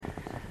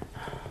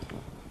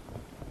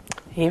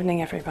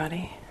Evening,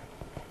 everybody.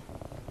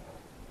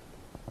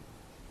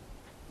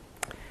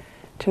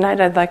 Tonight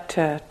I'd like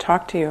to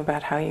talk to you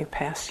about how you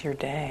pass your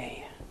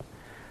day.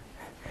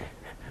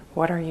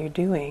 What are you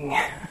doing?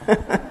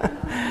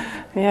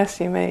 Yes,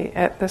 you may,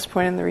 at this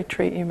point in the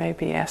retreat, you may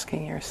be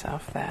asking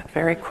yourself that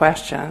very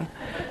question,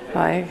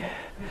 like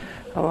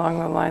along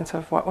the lines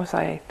of, what was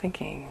I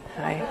thinking?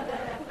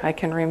 I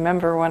can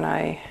remember when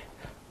I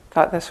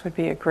thought this would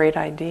be a great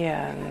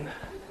idea,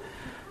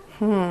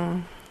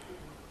 and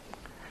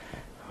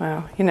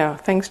well,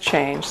 things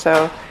change.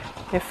 So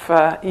if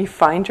you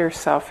find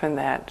yourself in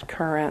that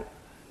current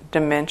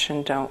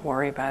dimension, don't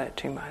worry about it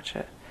too much.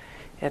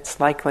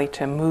 It's likely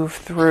to move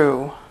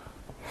through,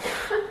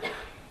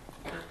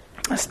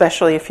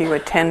 especially if you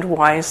attend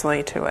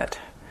wisely to it.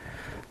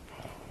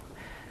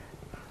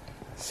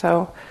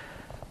 So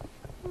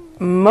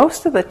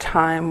most of the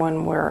time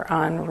when we're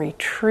on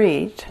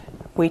retreat,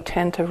 we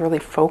tend to really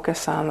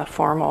focus on the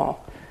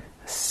formal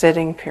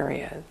sitting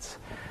periods.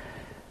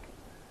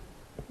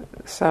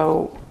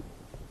 So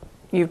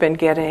you've been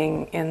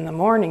getting, in the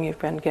morning, you've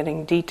been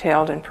getting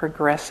detailed and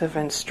progressive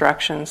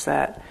instructions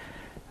that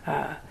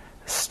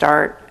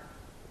start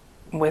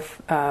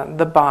with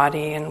the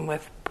body and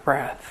with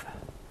breath.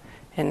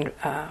 And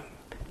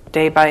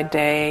day by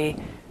day,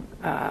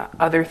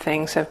 other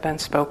things have been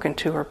spoken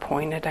to or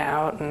pointed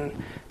out,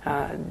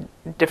 and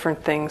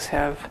different things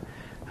have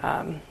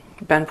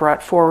been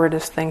brought forward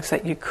as things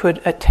that you could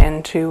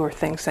attend to or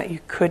things that you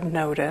could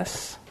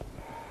notice.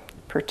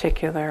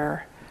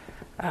 Particular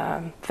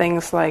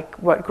things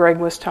like what Greg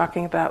was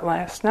talking about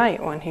last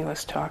night when he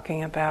was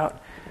talking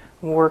about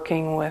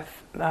working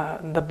with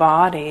the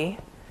body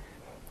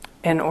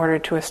in order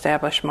to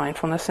establish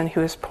mindfulness, and he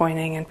was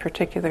pointing in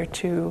particular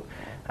to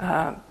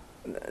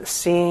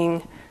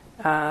seeing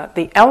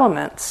the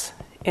elements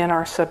in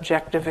our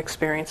subjective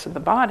experience of the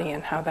body,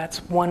 and how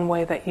that's one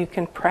way that you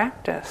can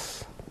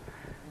practice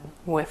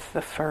with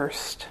the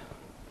first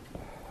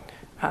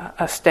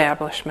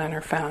establishment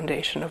or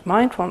foundation of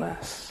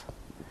mindfulness.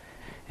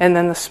 And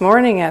then this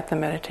morning at the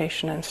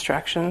meditation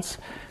instructions,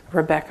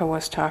 Rebecca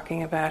was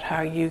talking about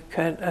how you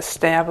could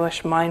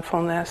establish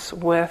mindfulness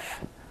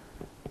with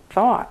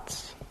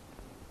thoughts.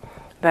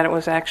 That it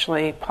was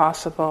actually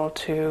possible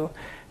to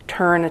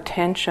turn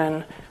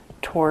attention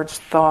towards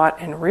thought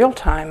in real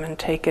time and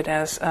take it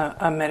as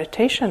a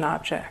meditation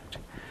object,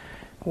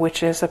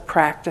 which is a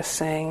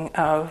practicing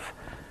of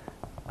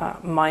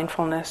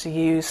mindfulness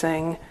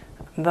using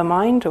the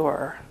mind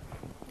door,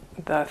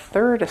 the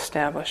third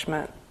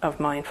establishment of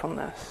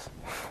mindfulness.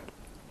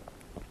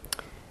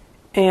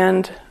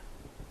 And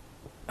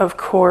of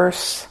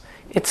course,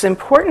 it's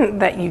important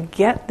that you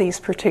get these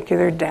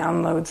particular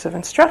downloads of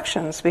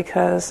instructions,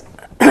 because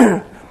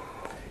there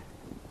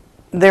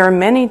are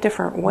many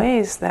different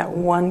ways that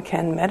one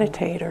can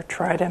meditate or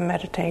try to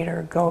meditate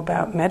or go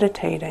about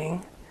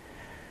meditating.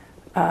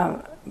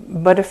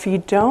 But if you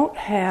don't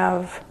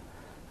have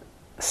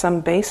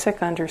some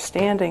basic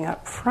understanding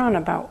up front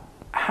about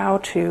how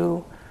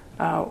to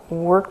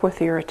work with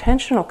your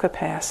attentional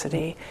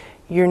capacity,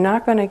 you're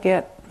not going to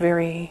get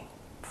very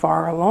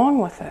far along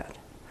with it,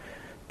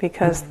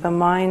 because the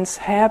mind's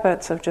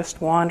habits of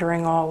just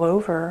wandering all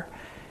over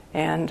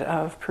and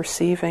of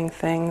perceiving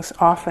things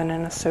often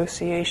in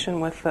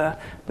association with the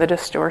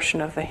distortion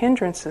of the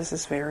hindrances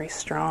is very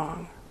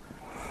strong.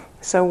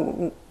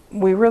 So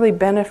we really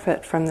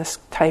benefit from this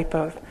type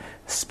of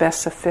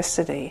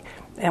specificity,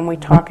 and we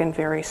talk in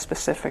very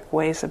specific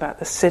ways about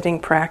the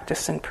sitting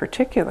practice in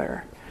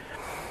particular.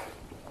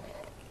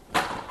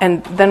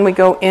 And then we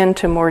go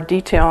into more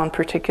detail in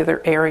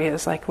particular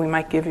areas, like we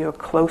might give you a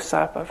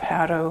close-up of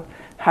how to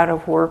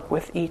work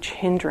with each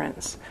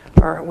hindrance,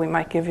 or we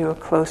might give you a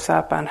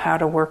close-up on how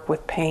to work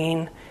with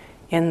pain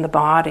in the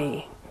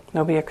body.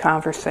 There'll be a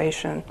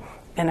conversation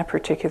and a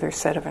particular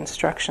set of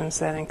instructions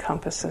that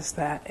encompasses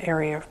that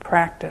area of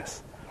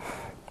practice.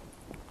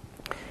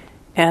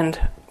 And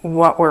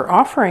what we're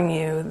offering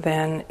you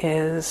then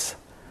is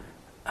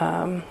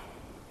a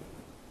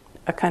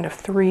kind of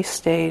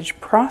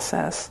 3-stage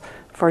process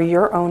for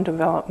your own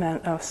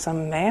development of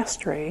some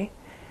mastery,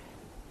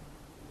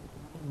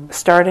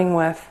 starting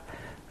with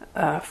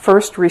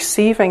first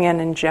receiving and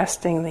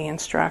ingesting the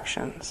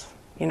instructions,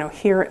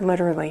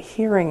 literally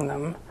hearing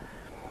them,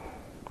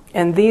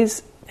 and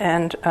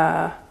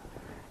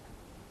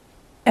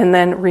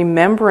then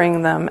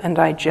remembering them and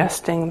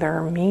digesting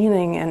their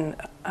meaning and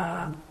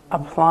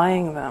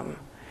applying them.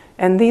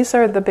 And these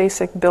are the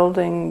basic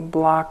building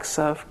blocks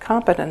of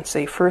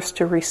competency: first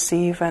to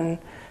receive and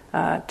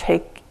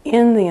take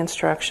in the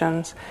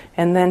instructions,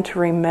 and then to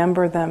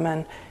remember them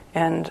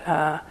and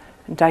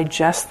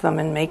digest them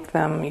and make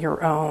them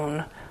your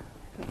own.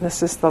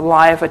 This is the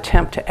live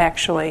attempt to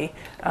actually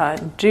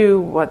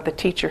do what the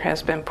teacher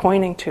has been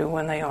pointing to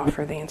when they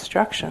offer the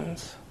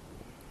instructions.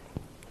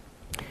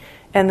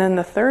 And then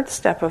the third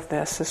step of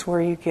this is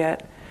where you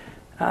get,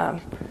 the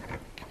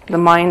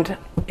mind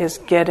is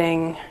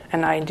getting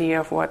an idea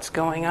of what's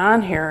going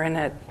on here, and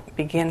it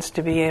begins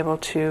to be able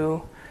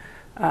to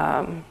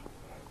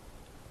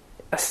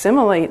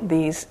assimilate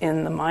these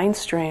in the mind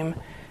stream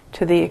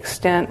to the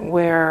extent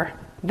where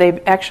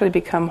they actually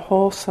become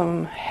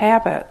wholesome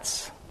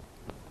habits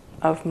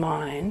of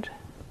mind,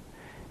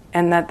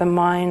 and that the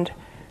mind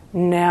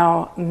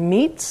now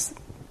meets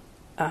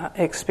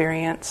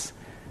experience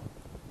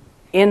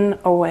in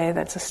a way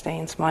that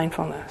sustains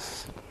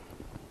mindfulness.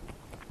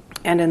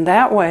 And in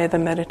that way, the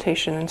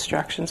meditation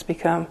instructions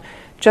become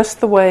just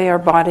the way our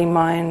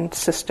body-mind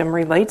system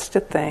relates to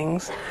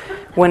things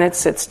when it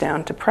sits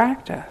down to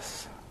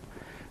practice.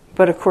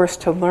 But of course,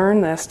 to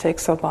learn this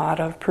takes a lot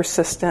of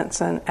persistence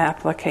and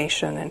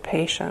application and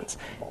patience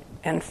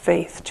and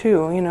faith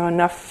too.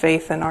 Enough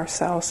faith in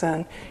ourselves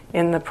and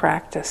in the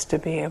practice to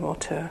be able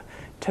to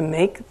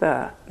make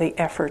the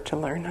effort to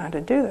learn how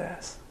to do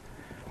this.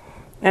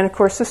 And of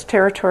course, this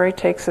territory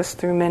takes us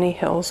through many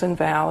hills and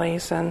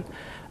valleys, and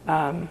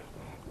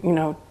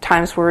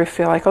times where we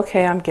feel like,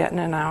 okay, I'm getting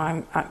it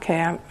now.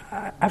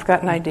 I've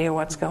got an idea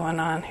what's going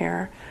on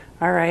here.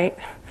 All right,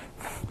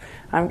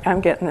 I'm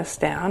getting this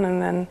down.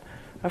 And then,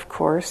 of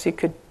course, you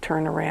could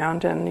turn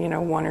around and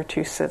 1 or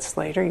 2 sits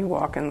later, you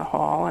walk in the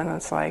hall, and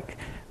it's like,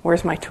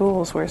 where's my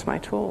tools? Where's my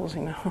tools?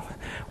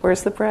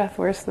 Where's the breath?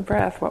 Where's the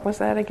breath? What was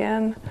that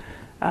again?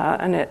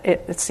 And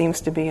it seems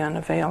to be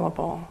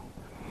unavailable.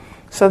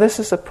 So this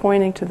is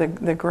pointing to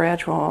the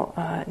gradual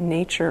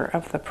nature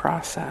of the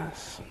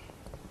process.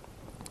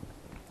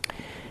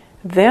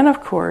 Then,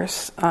 of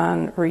course,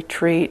 on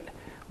retreat,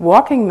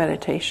 walking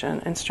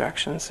meditation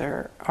instructions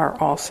are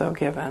also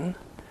given.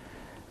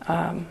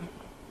 And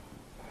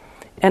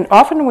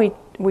often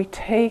we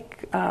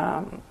take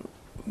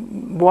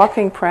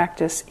walking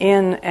practice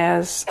in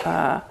as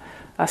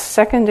a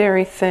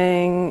secondary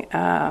thing,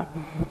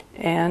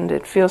 and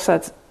it feels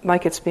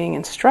like it's being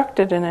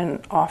instructed in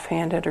an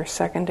offhanded or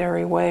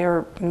secondary way,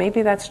 or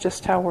maybe that's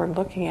just how we're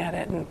looking at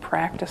it and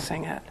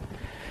practicing it.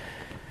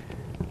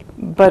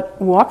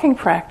 But walking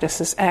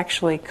practice is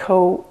actually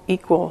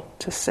co-equal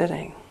to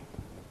sitting.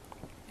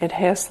 It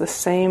has the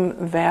same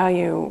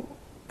value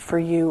for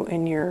you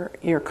in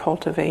your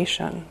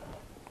cultivation.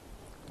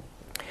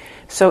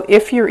 So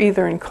if you're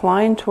either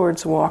inclined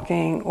towards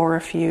walking, or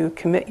if you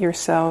commit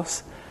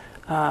yourselves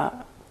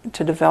to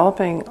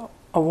developing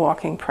a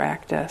walking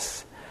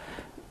practice,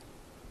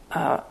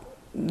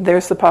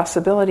 there's the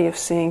possibility of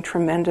seeing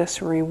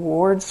tremendous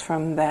rewards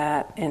from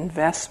that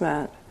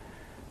investment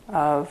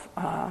of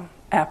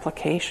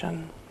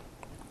application.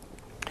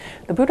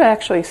 The Buddha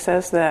actually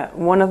says that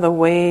one of the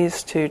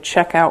ways to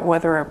check out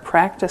whether a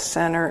practice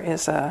center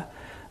is a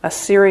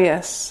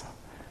serious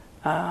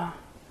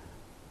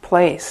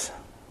place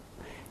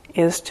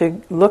is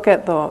to look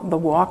at the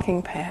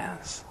walking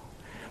paths.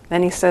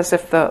 Then he says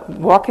if the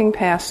walking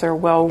paths are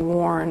well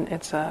worn,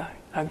 it's a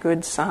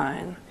good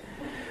sign.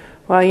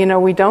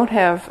 Well, we don't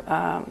have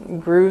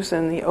grooves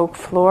in the oak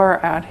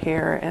floor out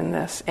here in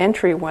this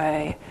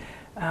entryway,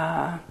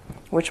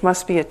 which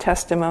must be a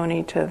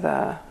testimony to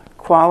the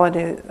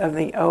quality of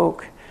the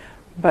oak.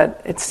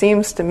 But it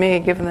seems to me,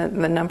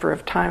 given the number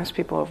of times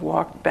people have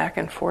walked back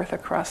and forth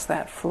across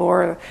that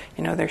floor,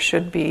 there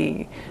should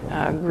be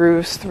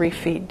grooves 3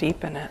 feet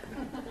deep in it.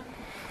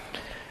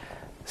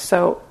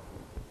 So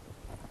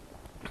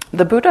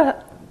the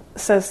Buddha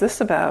says this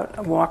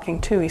about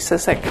walking too. He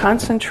says that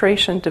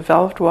concentration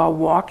developed while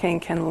walking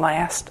can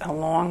last a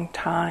long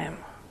time.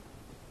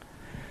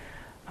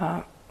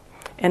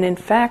 And in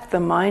fact, the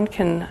mind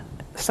can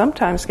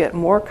sometimes get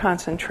more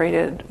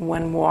concentrated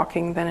when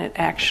walking than it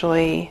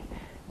actually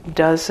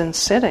does in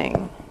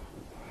sitting.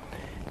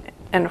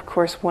 And of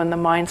course, when the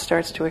mind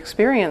starts to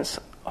experience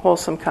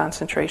wholesome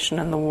concentration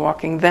in the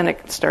walking, then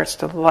it starts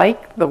to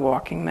like the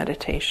walking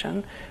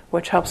meditation,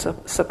 which helps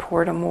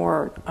support a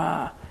more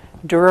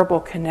durable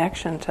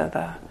connection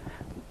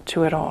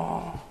to it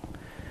all.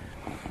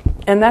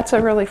 And that's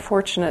a really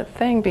fortunate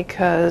thing,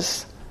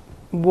 because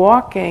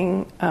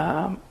walking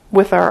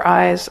with our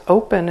eyes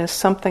open is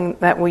something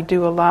that we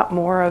do a lot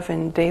more of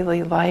in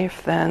daily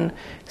life than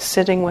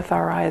sitting with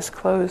our eyes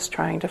closed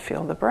trying to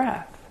feel the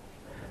breath,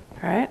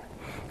 right?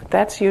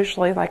 That's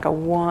usually like a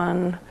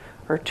 1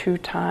 or 2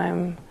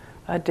 time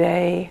a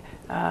day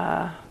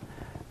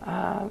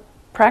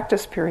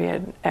practice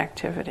period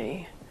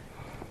activity.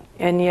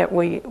 And yet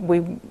we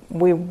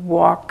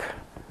walk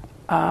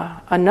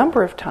a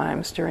number of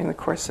times during the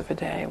course of a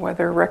day,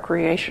 whether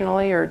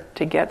recreationally or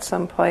to get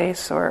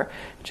someplace, or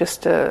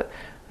just to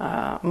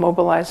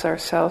mobilize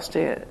ourselves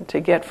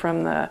to get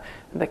from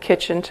the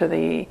kitchen to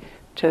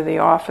the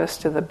office,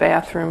 to the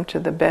bathroom, to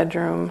the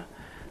bedroom.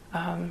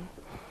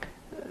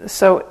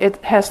 So it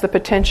has the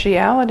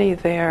potentiality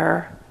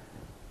there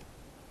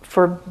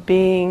for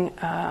being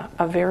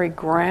a very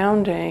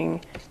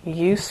grounding,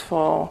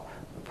 useful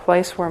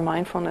place where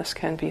mindfulness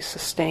can be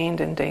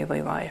sustained in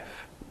daily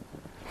life.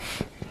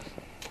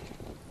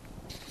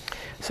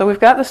 So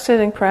we've got the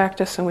sitting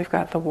practice and we've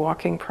got the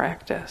walking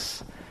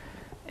practice.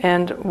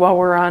 And while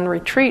we're on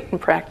retreat and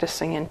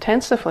practicing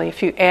intensively,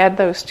 if you add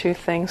those 2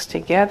 things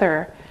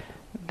together,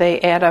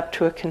 they add up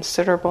to a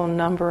considerable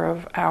number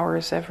of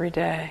hours every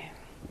day.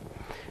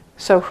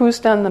 So who's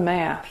done the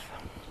math?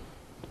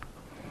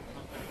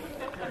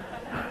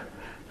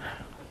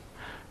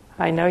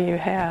 I know you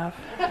have.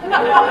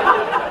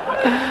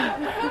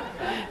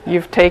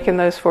 You've taken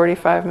those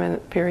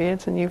 45-minute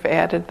periods and you've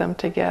added them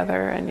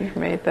together and you've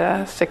made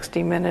the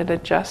 60-minute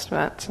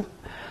adjustments.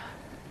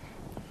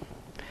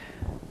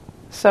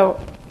 So,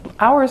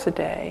 hours a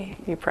day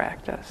you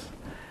practice,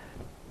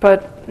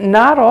 but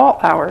not all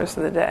hours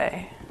of the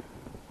day.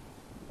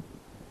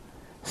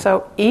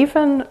 So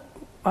even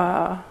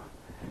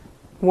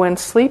when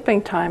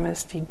sleeping time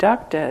is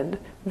deducted,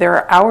 there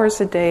are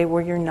hours a day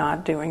where you're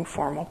not doing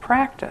formal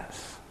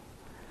practice.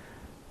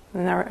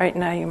 Now, right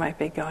now you might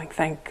be going,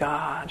 thank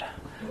God.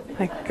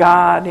 Thank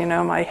God,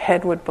 my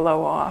head would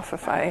blow off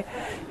if I,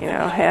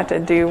 had to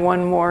do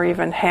one more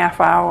even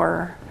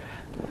half-hour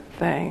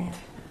thing.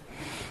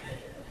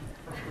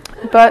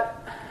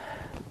 But,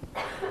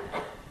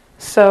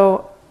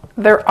 so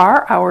there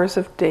are hours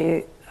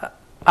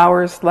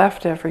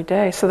left every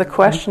day. So the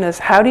question is,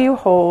 how do you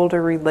hold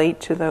or relate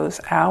to those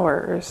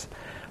hours?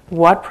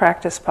 What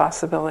practice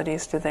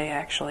possibilities do they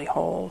actually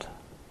hold?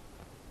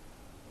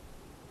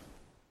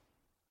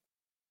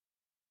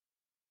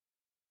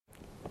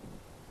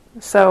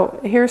 So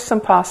here's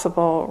some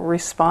possible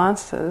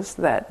responses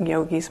that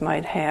yogis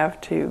might have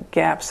to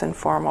gaps in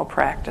formal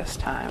practice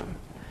time.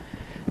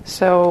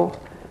 So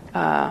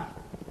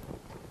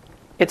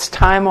it's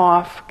time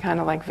off, kind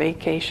of like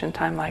vacation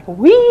time, like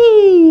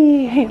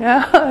wee,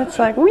 it's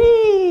like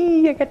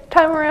wee, you get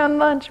time around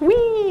lunch,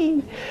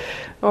 wee.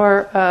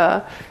 Or,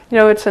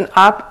 it's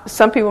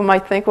some people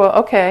might think, well,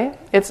 okay,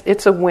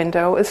 it's a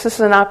window. This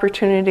is an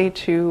opportunity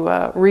to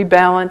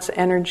rebalance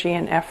energy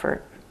and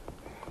effort.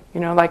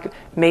 Like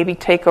maybe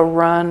take a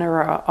run or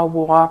a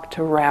walk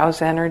to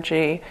rouse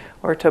energy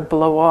or to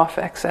blow off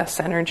excess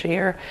energy,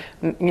 or,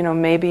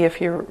 maybe if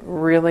you're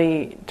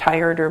really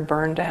tired or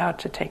burned out,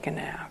 to take a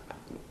nap.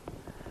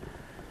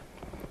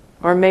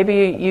 Or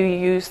maybe you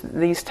use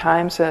these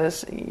times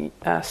as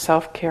a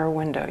self-care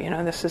window.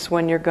 This is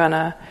when you're going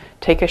to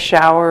take a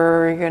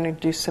shower, or you're going to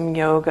do some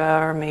yoga,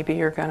 or maybe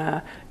you're going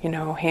to,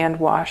 hand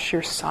wash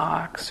your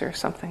socks or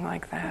something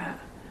like that.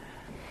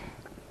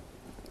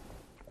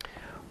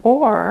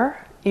 Or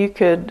you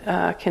could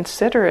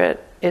consider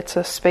it's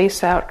a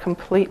space out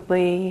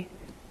completely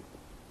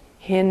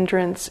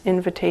hindrance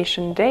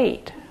invitation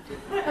date.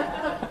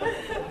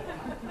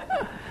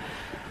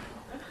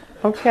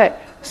 Okay,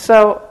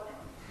 so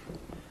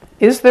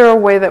is there a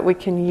way that we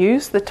can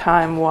use the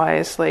time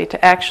wisely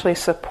to actually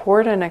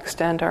support and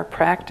extend our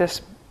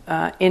practice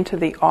into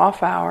the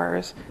off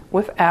hours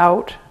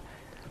without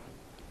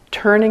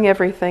turning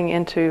everything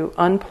into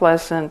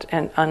unpleasant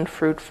and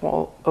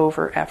unfruitful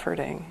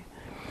over-efforting?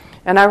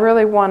 And I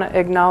really want to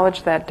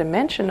acknowledge that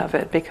dimension of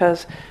it,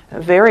 because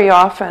very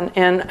often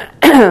in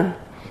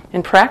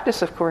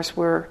practice, of course,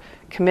 we're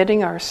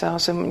committing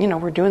ourselves and,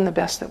 we're doing the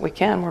best that we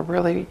can. We're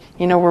really,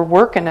 we're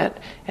working it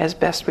as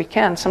best we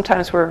can.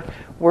 Sometimes we're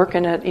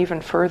working it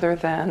even further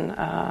than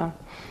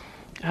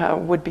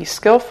would be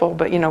skillful,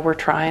 but, we're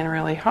trying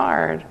really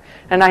hard.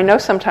 And I know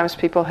sometimes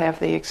people have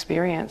the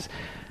experience,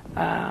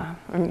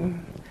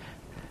 walking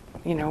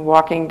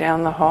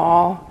down the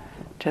hall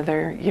to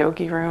their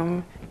yogi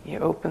room. You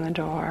open the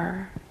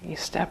door, you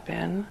step in,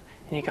 and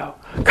you go,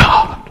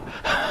 God!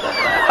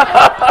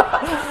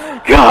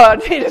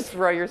 God! You just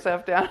throw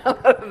yourself down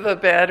on the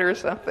bed or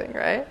something,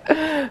 right?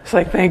 It's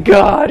like, thank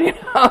God,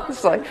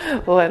 It's like,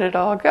 let it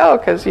all go,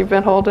 because you've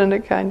been holding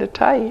it kind of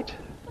tight.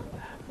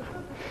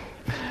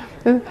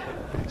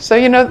 So,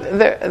 you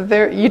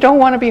don't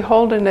want to be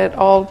holding it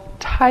all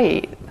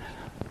tight,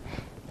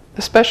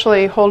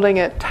 especially holding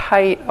it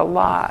tight a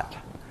lot.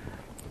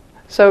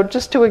 So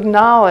just to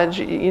acknowledge,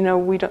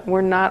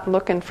 we're not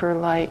looking for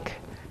like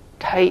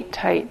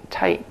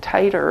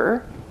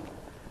tighter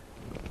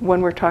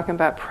when we're talking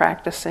about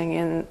practicing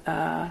in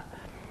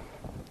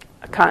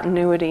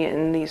continuity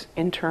in these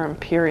interim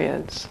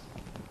periods.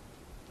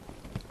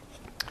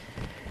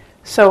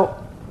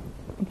 So,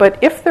 but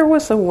if there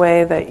was a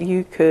way that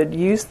you could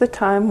use the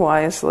time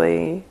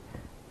wisely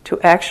to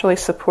actually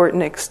support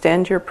and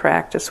extend your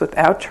practice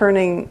without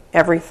turning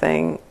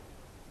everything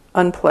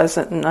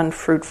unpleasant and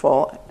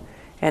unfruitful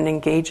and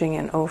engaging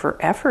in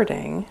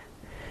over-efforting,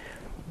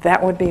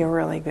 that would be a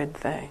really good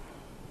thing.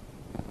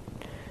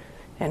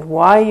 And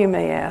why, you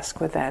may ask,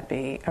 would that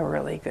be a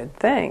really good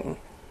thing?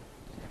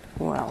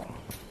 Well,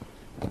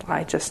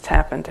 I just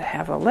happen to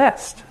have a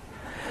list.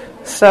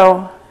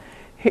 So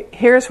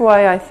here's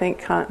why I think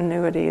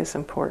continuity is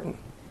important.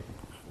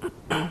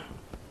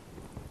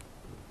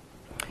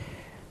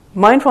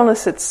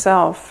 Mindfulness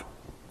itself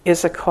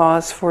is a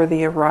cause for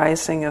the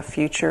arising of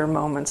future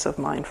moments of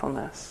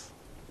mindfulness.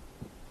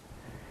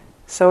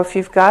 So if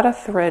you've got a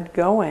thread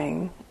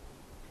going,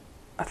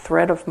 a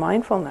thread of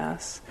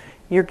mindfulness,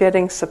 you're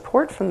getting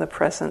support from the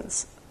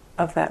presence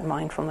of that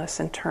mindfulness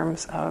in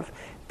terms of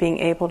being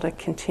able to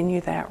continue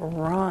that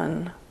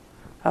run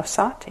of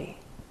sati.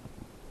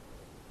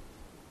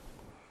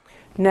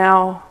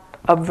 Now,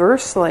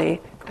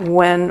 obversely,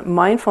 when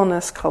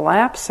mindfulness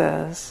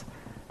collapses,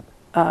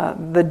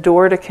 the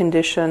door to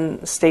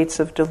conditioned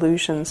states of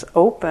delusions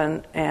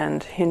open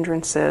and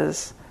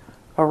hindrances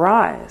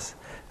arise.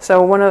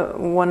 So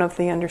one of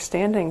the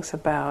understandings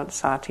about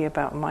sati,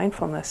 about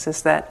mindfulness,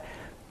 is that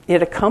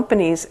it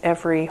accompanies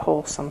every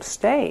wholesome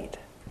state,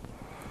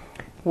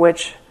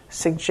 which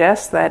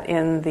suggests that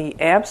in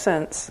the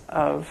absence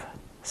of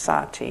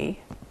sati,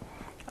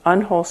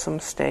 unwholesome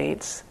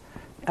states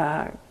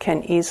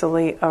can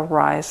easily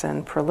arise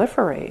and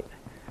proliferate.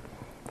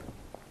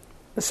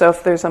 So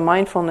if there's a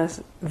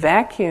mindfulness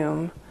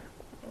vacuum,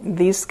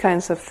 these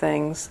kinds of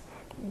things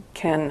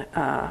can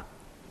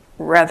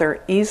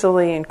rather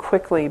easily and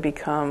quickly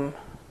become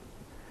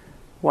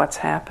what's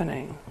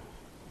happening.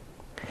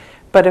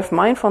 But if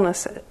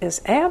mindfulness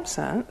is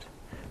absent,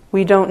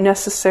 we don't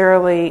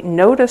necessarily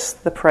notice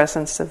the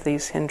presence of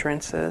these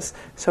hindrances,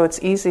 so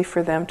it's easy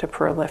for them to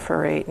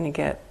proliferate and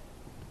get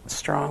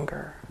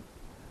stronger.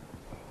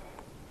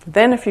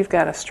 Then if you've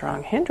got a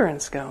strong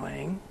hindrance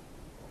going,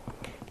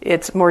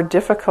 it's more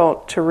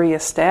difficult to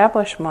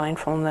reestablish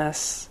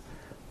mindfulness,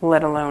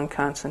 let alone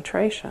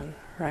concentration,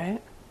 right?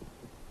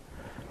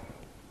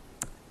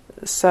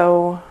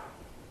 So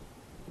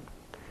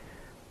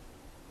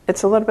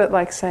it's a little bit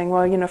like saying,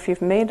 well, if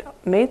you've made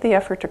the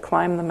effort to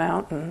climb the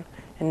mountain,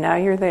 and now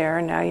you're there,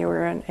 and now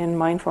you're in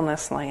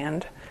mindfulness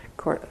land,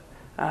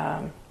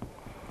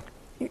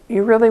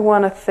 you really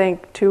want to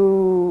think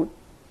two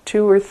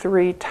or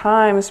three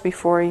times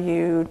before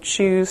you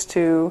choose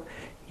to,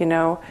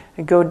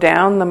 go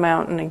down the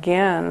mountain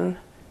again,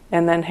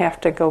 and then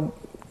have to go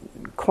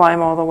climb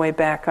all the way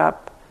back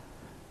up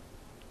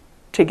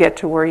to get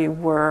to where you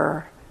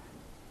were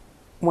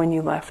when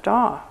you left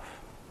off.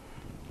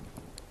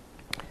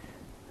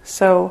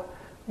 So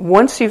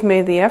once you've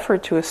made the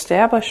effort to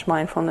establish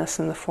mindfulness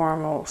in the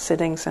formal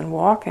sittings and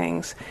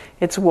walkings,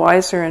 it's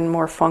wiser and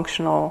more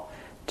functional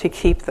to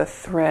keep the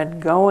thread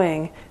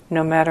going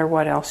no matter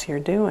what else you're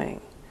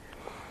doing.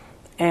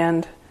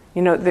 And,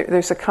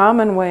 there's a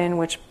common way in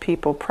which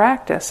people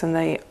practice, and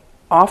they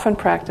often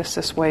practice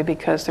this way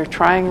because they're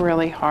trying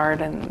really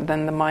hard and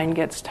then the mind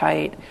gets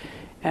tight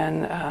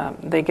and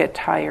they get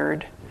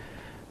tired.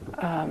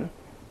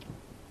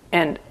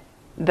 And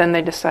then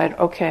they decide,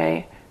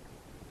 okay,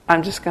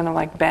 I'm just going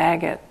to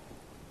bag it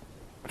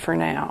for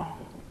now.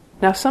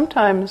 Now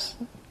sometimes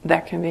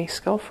that can be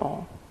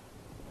skillful.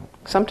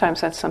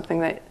 Sometimes that's something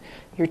that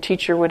your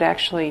teacher would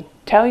actually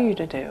tell you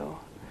to do.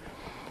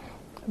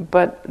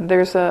 But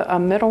there's a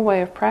middle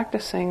way of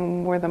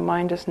practicing where the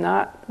mind is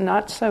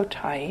not so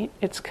tight,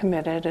 it's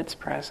committed, it's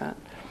present.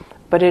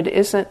 But it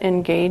isn't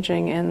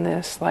engaging in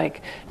this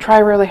try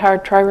really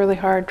hard,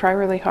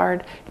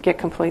 get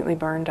completely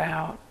burned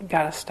out,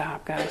 gotta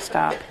stop,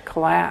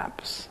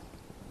 collapse.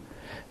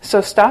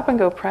 So stop and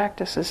go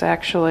practice is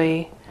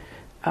actually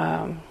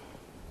the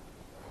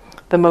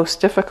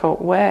most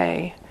difficult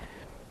way,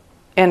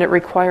 and it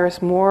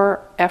requires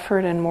more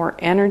effort and more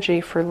energy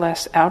for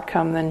less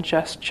outcome than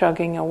just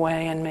chugging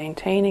away and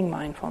maintaining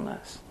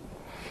mindfulness.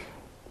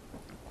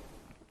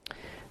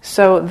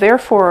 So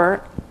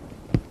therefore,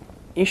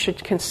 you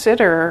should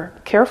consider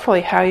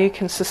carefully how you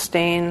can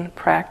sustain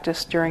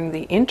practice during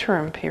the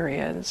interim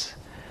periods.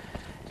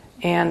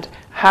 And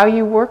how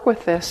you work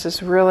with this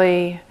is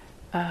really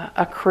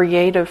a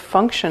creative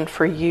function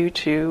for you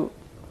to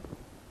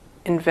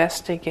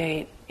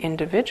investigate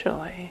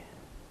individually.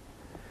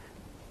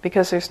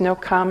 Because there's no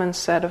common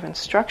set of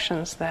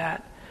instructions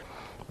that,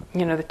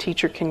 the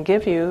teacher can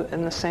give you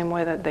in the same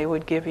way that they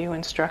would give you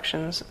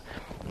instructions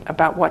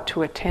about what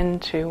to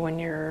attend to when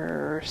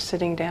you're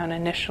sitting down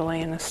initially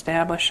and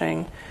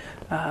establishing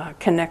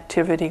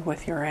connectivity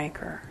with your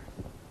anchor.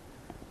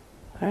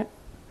 Right?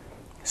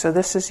 So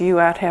this is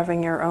you out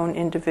having your own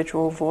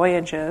individual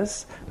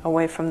voyages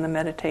away from the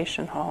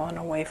meditation hall and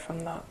away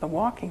from the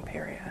walking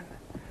period,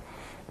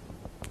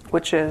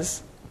 which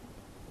is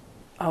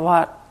a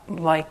lot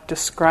like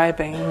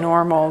describing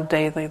normal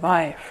daily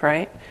life,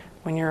 right?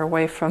 When you're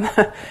away from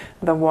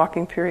the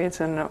walking periods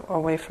and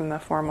away from the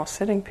formal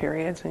sitting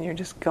periods, and you're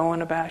just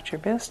going about your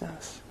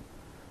business.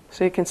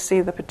 So you can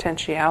see the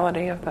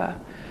potentiality of the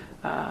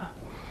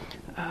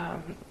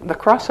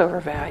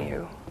crossover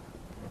value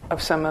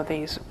of some of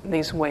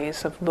these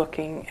ways of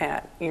looking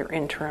at your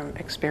interim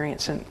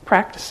experience and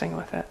practicing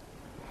with it.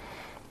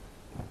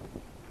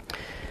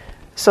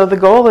 So the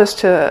goal is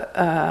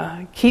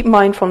to keep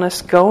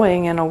mindfulness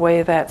going in a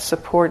way that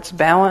supports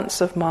balance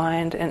of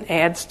mind and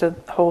adds to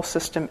the whole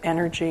system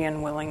energy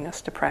and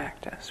willingness to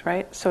practice,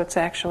 right? So it's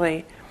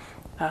actually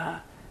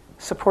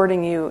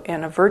supporting you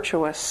in a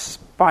virtuous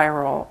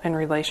spiral in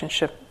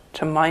relationship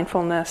to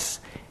mindfulness,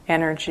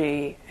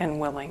 energy, and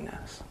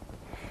willingness.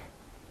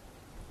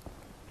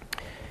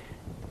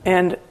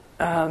 And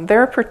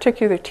there are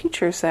particular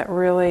teachers that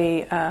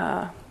really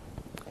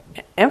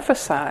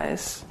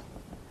emphasize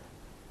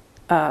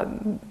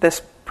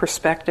this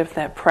perspective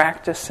that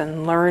practice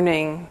and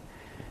learning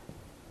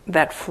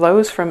that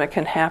flows from it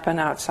can happen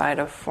outside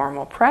of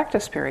formal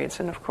practice periods.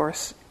 And of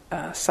course,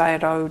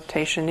 Sayadaw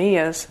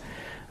Tejaniya is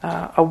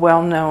a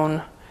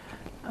well-known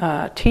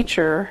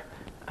teacher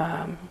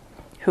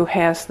who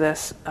has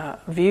this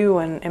view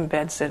and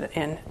embeds it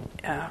in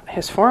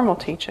his formal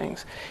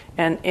teachings.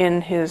 And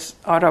in his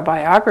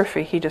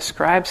autobiography, he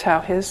describes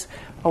how his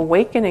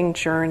awakening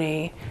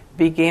journey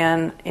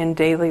began in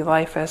daily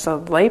life as a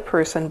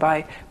layperson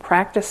by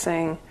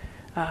practicing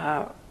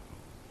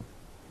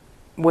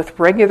with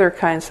regular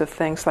kinds of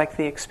things, like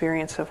the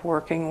experience of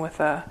working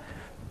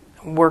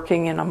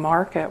in a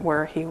market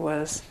where he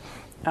was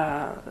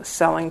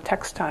selling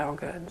textile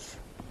goods,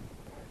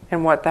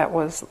 and what that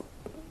was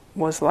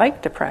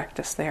like to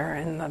practice there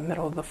in the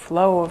middle of the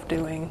flow of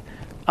doing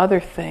other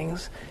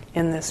things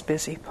in this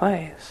busy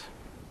place.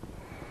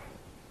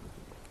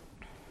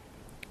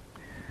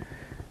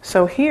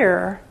 So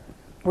here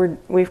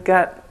we've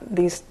got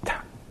these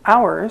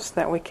hours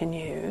that we can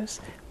use,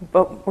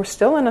 but we're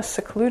still in a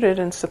secluded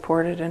and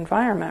supported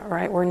environment,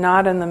 right? We're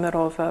not in the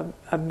middle of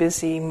a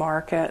busy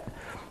market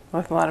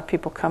with a lot of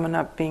people coming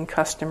up being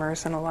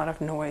customers and a lot of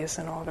noise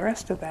and all the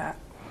rest of that.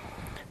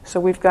 So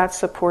we've got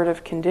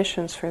supportive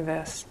conditions for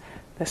this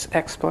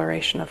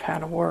exploration of how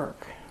to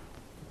work.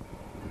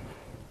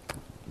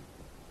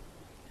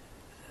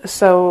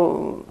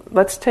 So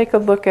let's take a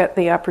look at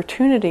the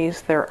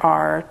opportunities there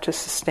are to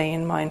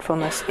sustain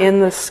mindfulness in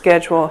the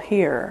schedule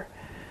here.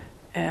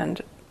 And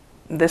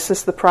this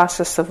is the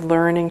process of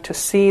learning to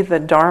see the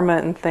Dharma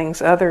and things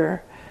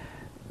other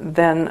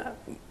than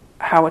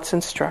how it's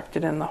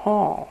instructed in the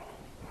hall.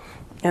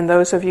 And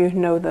those of you who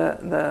know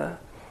the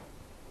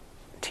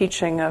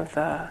teaching of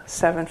the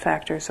 7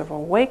 factors of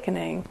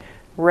awakening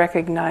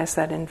recognize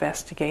that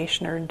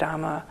investigation, or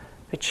Dhamma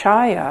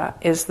Vichaya,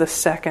 is the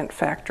second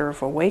factor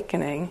of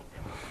awakening.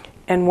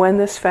 And when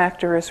this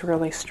factor is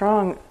really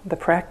strong, the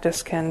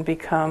practice can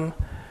become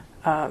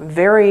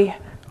very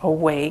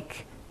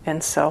awake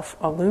and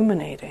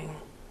self-illuminating.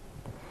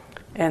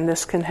 And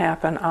this can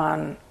happen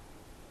on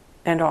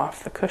and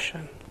off the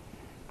cushion.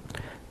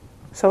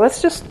 So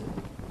let's just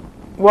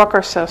walk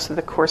ourselves through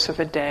the course of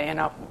a day, and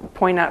I'll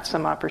point out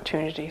some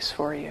opportunities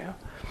for you.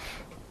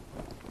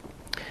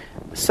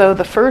 So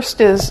the first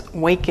is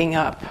waking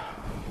up.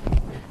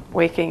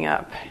 Waking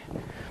up.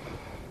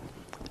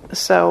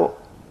 So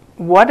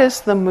what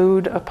is the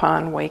mood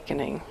upon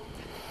awakening?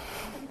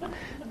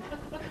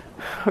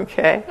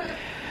 Okay.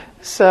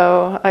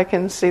 So I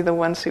can see the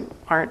ones who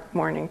aren't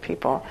morning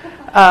people.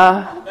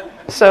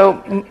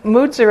 So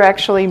moods are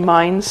actually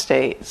mind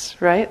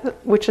states, right?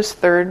 Which is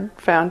third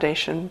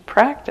foundation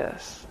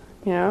practice.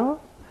 You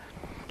know,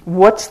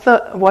 what's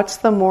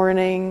the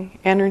morning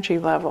energy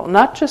level?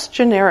 Not just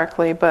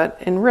generically, but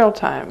in real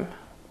time.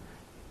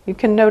 You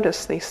can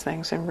notice these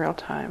things in real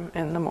time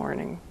in the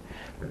morning.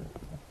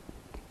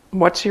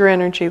 What's your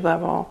energy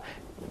level?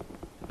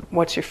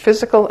 What's your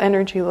physical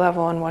energy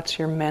level, and what's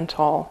your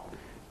mental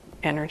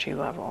energy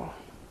level?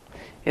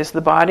 Is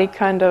the body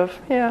kind of,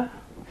 yeah,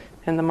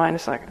 and the mind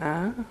is like,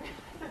 or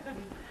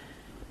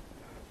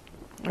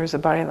is the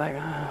body like,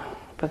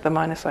 but the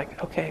mind is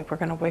like, okay, we're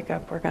going to wake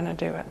up, we're going to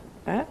do it.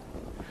 Eh?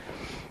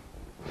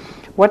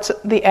 What's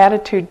the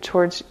attitude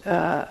towards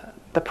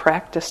the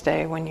practice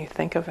day when you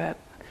think of it?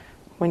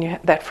 When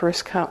that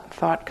first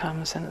thought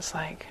comes and it's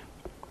like,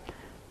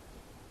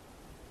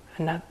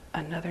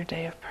 another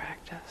day of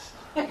practice.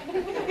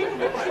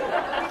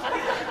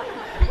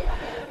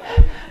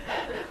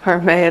 Or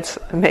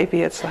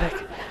maybe it's like,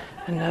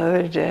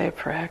 another day of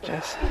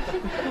practice.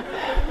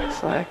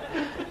 It's like,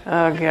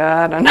 oh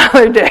God,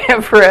 another day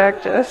of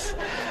practice.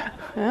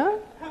 Yeah?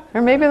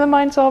 Or maybe the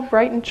mind's all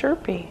bright and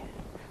chirpy.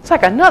 It's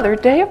like another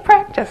day of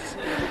practice.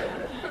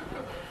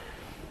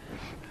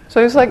 So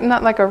there's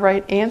not like a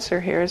right answer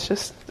here. It's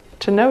just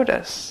to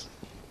notice.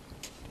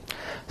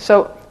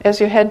 So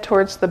as you head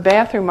towards the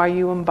bathroom, are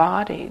you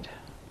embodied?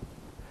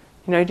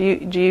 You know, do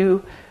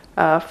you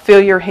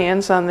feel your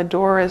hands on the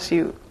door as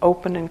you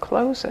open and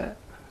close it?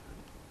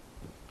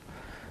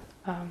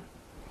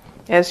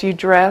 As you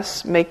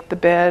dress, make the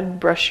bed,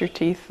 brush your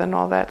teeth, and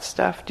all that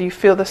stuff, do you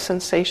feel the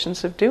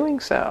sensations of doing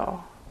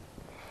so?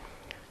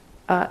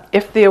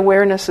 If the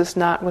awareness is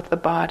not with the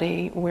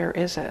body, where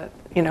is it?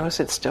 You know, is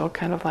it still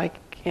kind of like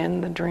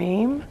in the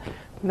dream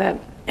that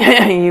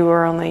you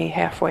were only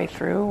halfway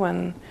through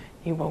when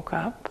you woke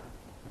up?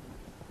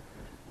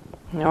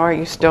 You know, are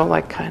you still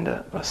like kind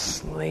of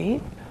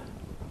asleep?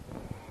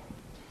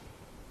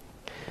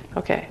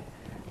 Okay,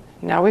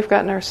 now we've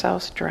gotten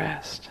ourselves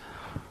dressed.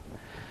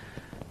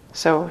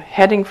 So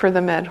heading for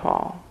the med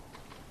hall.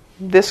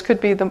 This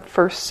could be the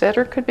first sit,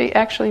 or could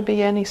actually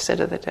be any sit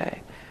of the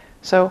day.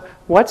 So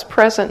what's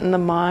present in the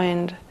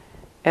mind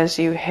as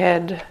you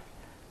head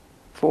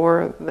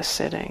for the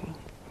sitting?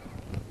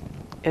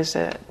 Is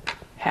it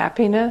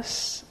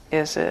happiness?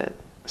 Is it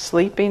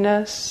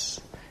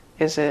sleepiness?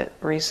 Is it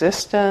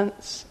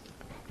resistance?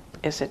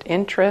 Is it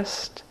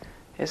interest?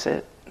 Is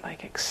it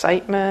like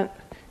excitement?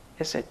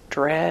 Is it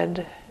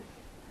dread?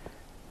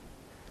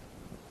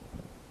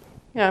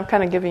 You know, I'm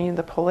kind of giving you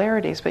the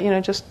polarities, but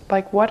just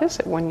like, what is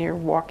it when you're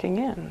walking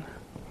in?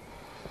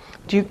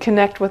 Do you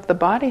connect with the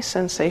body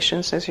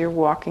sensations as you're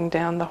walking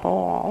down the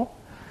hall,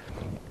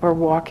 or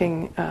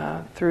walking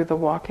through the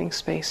walking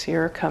space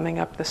here, coming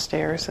up the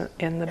stairs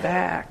in the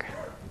back?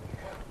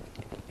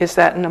 is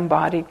that an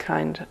embodied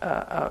kind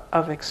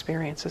of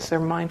experience? Is there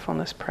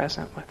mindfulness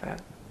present with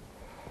it?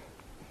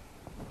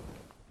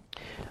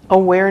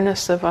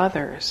 Awareness of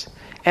others.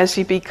 As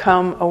you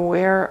become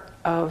aware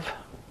of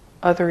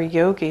other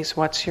yogis,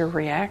 what's your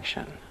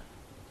reaction?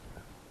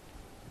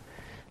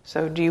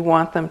 So do you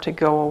want them to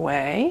go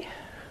away?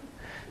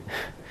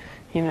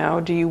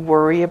 Do you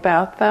worry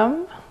about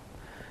them?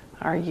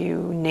 Are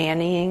you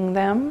nannying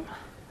them?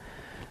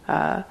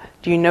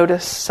 Do you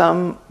notice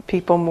some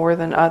people more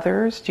than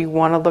others? Do you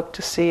want to look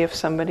to see if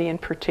somebody in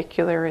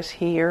particular is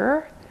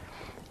here?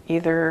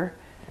 Either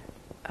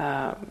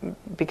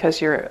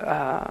because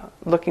you're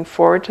looking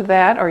forward to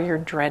that or you're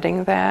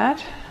dreading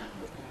that?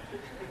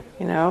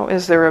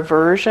 Is there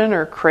aversion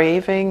or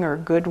craving or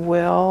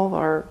goodwill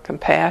or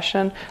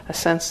compassion, a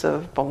sense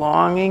of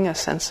belonging, a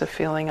sense of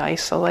feeling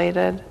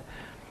isolated?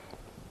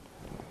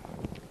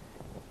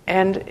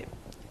 And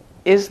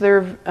is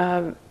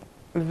there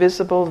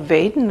visible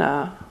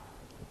Vedana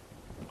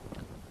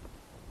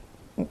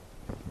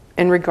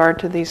in regard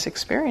to these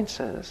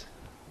experiences?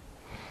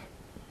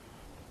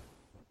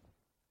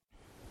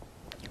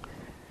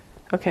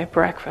 Okay,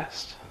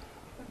 breakfast.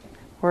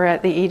 We're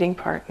at the eating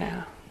part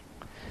now.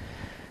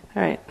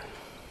 All right.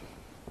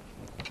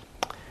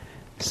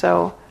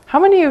 So, how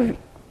many of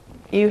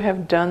you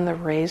have done the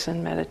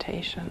raisin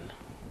meditation?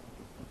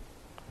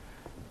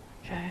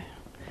 Okay.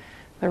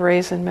 The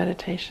raisin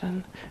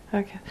meditation.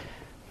 Okay.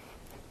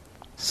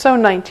 So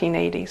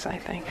 1980s, I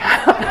think.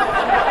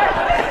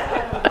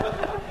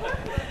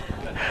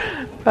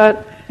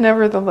 But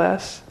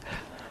nevertheless.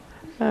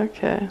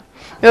 Okay.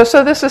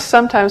 So this is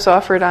sometimes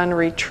offered on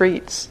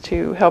retreats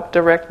to help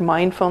direct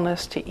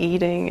mindfulness to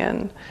eating,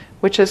 and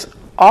which is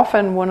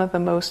often one of the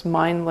most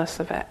mindless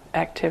of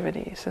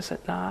activities, is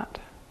it not?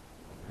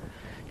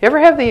 You ever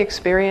have the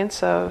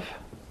experience of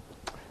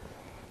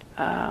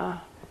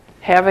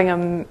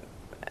having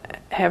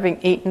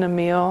eaten a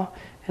meal,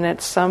 and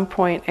at some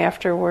point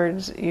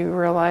afterwards you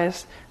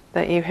realize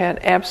that you had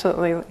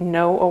absolutely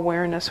no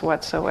awareness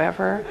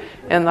whatsoever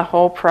in the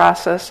whole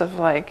process of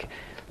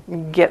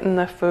getting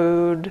the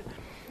food,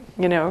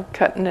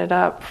 cutting it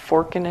up,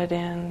 forking it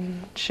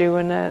in,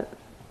 chewing it,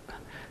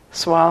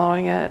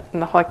 swallowing it,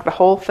 and the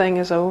whole thing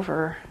is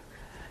over,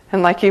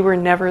 and you were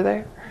never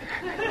there.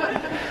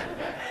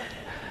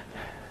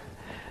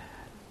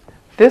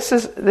 This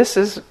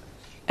is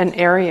an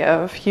area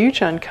of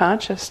huge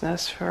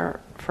unconsciousness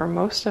for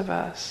most of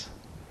us,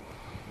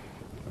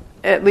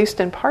 at least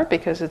in part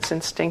because it's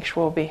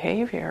instinctual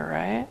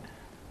behavior,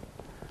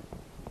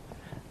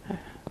 right?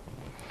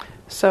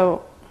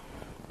 So,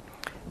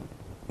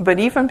 but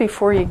even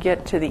before you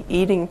get to the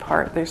eating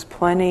part, there's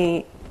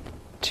plenty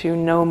to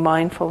know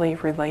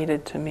mindfully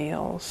related to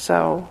meals.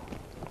 So,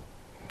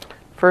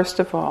 first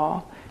of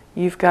all,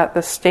 you've got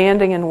the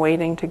standing and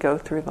waiting to go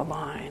through the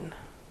line.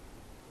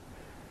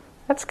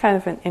 That's kind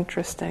of an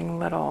interesting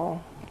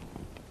little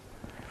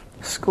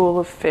school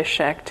of fish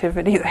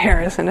activity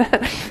there, isn't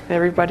it?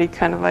 Everybody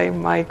kind of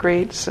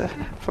migrates,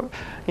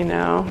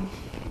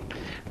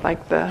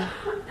 like the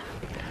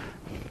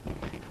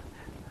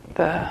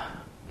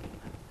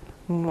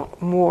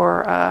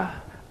more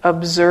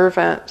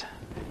observant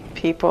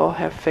people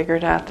have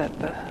figured out that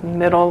the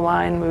middle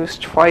line moves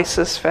twice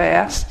as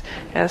fast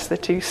as the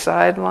two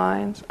side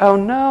lines. Oh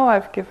no,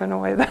 I've given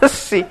away the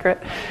secret.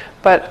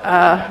 But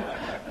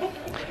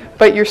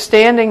you're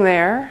standing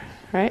there,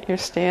 right? You're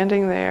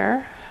standing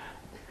there.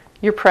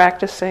 You're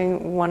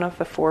practicing one of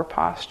the four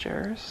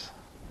postures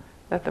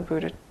that the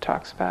Buddha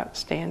talks about: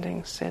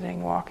 standing,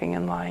 sitting, walking,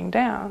 and lying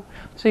down.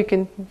 So you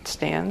can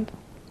stand,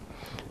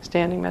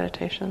 standing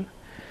meditation.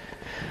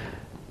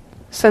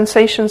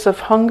 Sensations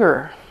of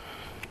hunger,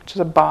 which is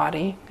a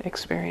body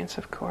experience,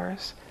 of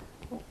course.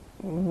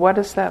 What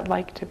is that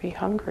like to be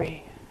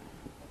hungry?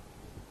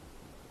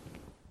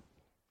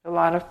 A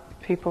lot of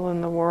people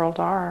in the world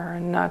are,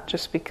 and not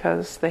just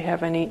because they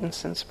haven't eaten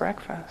since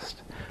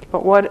breakfast.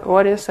 But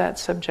what is that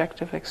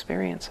subjective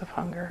experience of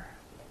hunger?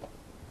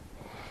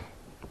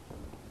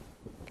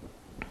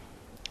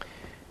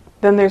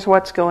 Then there's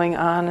what's going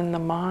on in the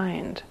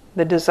mind,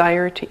 the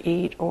desire to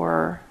eat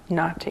or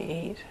not to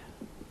eat.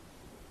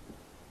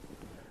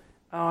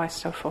 Oh, I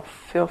still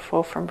feel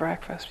full from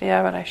breakfast.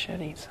 Yeah, but I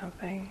should eat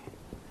something.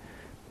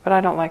 But I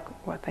don't like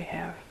what they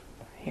have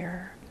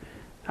here.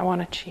 I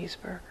want a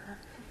cheeseburger.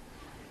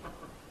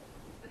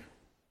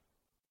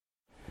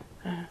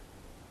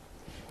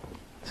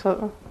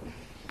 So,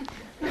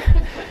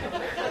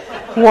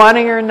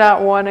 wanting or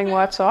not wanting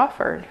what's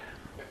offered.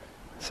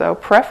 So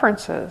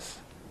preferences.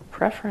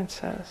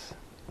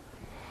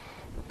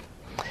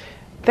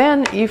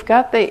 Then you've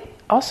got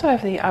also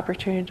have the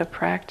opportunity to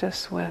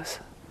practice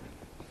with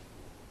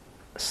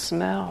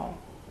smell.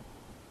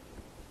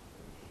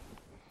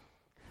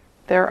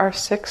 There are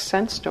 6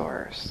 sense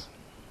doors.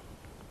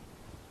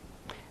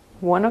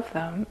 One of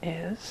them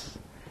is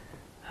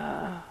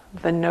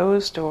the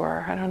nose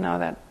door. I don't know,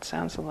 that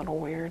sounds a little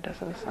weird,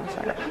 doesn't it? Sounds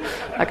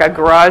like a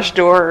garage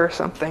door or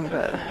something,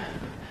 but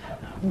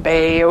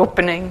bay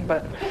opening,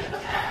 but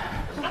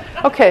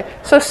Okay,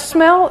 so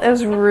smell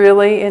is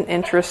really an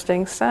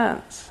interesting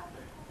sense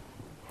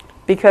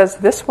because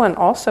this one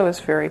also is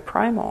very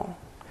primal,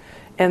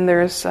 and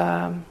there's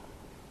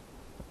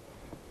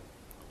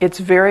it's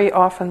very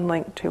often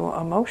linked to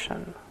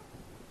emotion.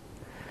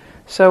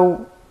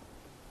 So,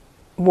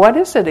 what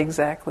is it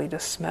exactly to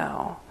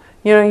smell?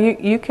 You know,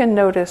 you can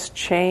notice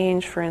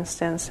change, for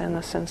instance, in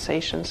the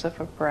sensations of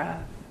a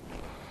breath.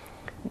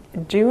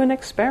 Do an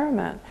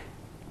experiment.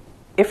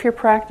 If you're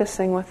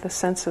practicing with the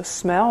sense of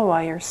smell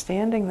while you're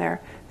standing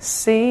there,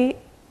 see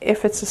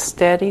if it's a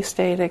steady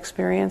state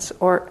experience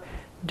or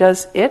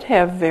does it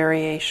have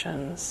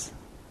variations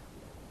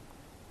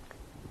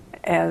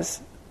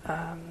as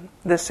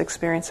this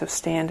experience of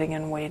standing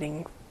and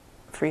waiting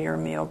for your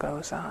meal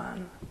goes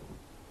on.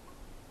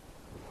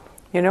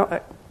 You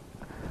know,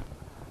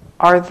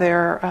 are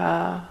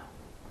there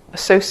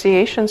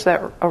associations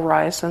that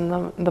arise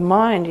in the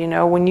mind? You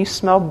know, when you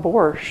smell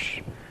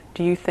borscht,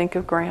 do you think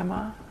of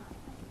grandma?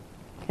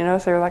 You know,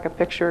 is there like a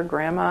picture of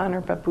grandma and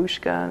her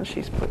babushka and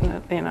she's putting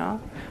it, you know,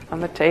 on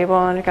the table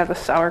and you got the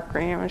sour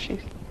cream and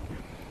she's...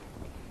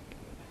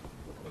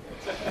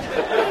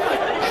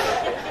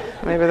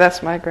 Maybe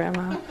that's my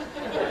grandma.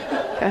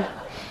 Okay.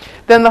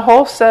 Then the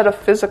whole set of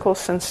physical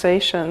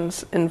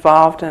sensations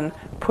involved in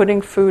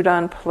putting food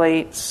on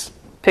plates,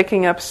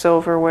 picking up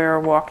silverware,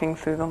 walking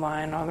through the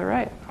line, all the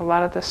right. A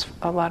lot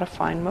of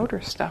fine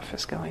motor stuff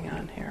is going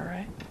on here,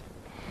 right?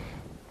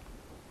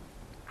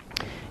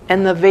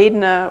 And the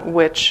Vedana,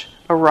 which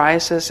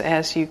arises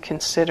as you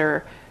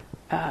consider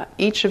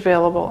each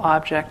available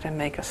object and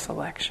make a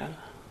selection.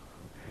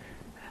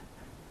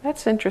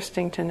 That's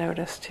interesting to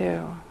notice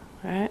too,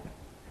 right?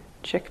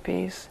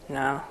 Chickpeas?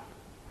 No.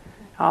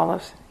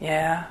 Olives?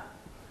 Yeah.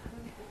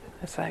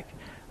 It's like,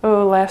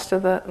 oh, last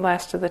of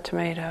the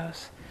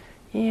tomatoes.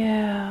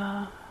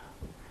 Yeah.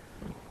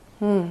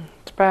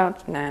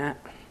 Sprouts? Nah.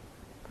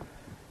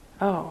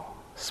 Oh,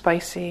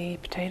 spicy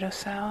potato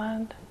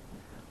salad?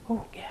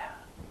 Oh, yeah.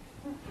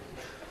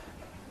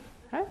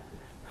 Right?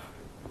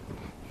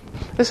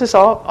 This is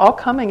all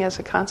coming as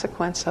a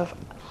consequence of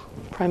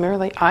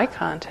primarily eye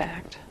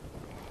contact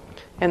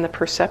and the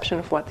perception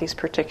of what these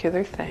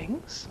particular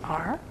things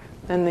are,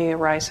 and the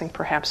arising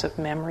perhaps of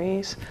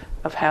memories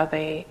of how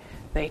they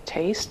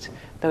taste.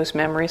 Those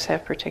memories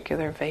have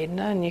particular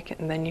Vedana,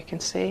 and then you can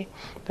see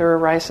there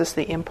arises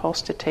the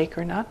impulse to take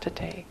or not to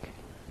take.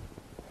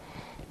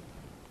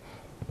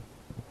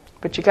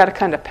 But you got to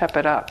kind of pep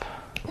it up.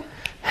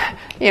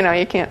 You know,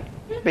 you can't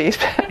be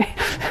spending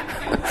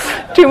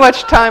too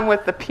much time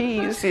with the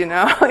peas, you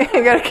know.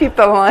 You got to keep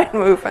the line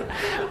moving.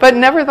 But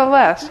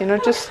nevertheless, you know,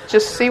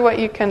 just see what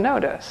you can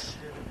notice.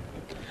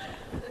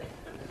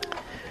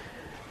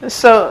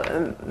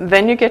 So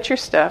then you get your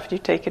stuff, you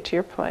take it to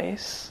your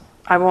place.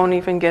 I won't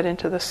even get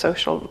into the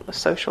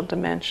social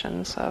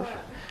dimensions of,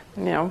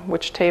 you know,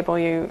 which table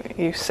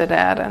you sit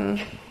at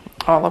and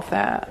all of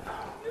that.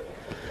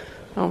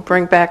 I'll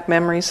bring back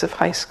memories of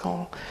high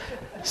school.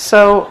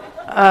 So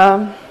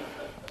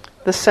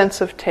the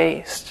sense of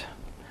taste,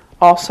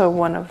 also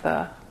one of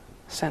the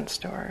sense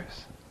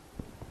doors.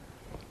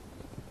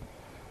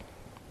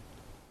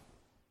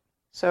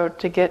 So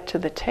to get to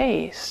the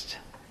taste,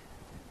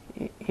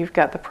 you've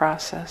got the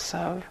process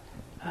of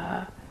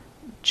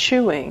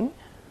chewing.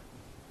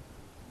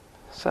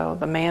 So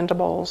the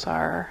mandibles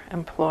are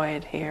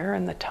employed here,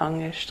 and the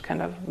tongue is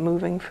kind of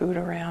moving food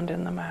around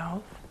in the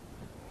mouth.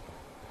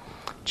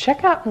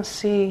 Check out and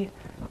see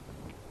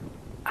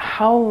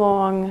how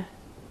long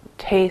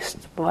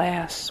taste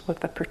lasts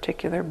with a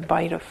particular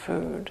bite of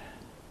food.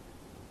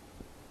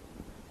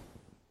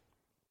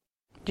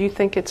 Do you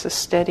think it's a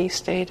steady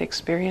state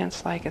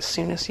experience, like as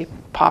soon as you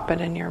pop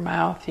it in your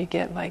mouth, you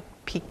get like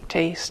peak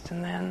taste,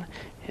 and then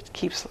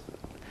it's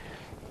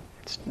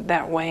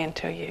that way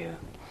until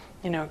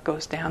it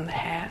goes down the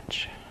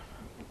hatch?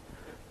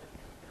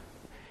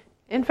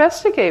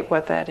 Investigate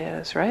what that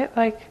is, right?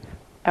 Like,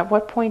 at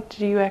what point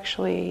do you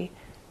actually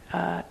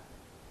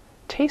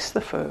taste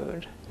the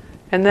food?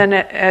 And then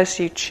as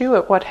you chew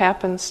it, what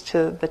happens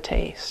to the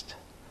taste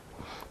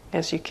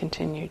as you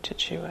continue to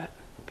chew it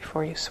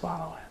before you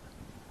swallow it?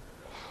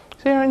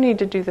 So you don't need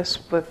to do this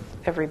with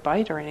every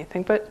bite or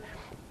anything, but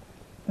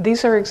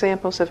these are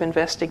examples of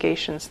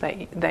investigations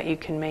that you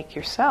can make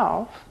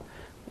yourself,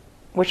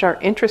 which are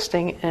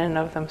interesting in and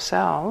of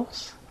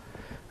themselves,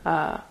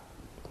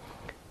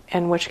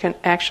 and which can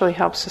actually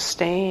help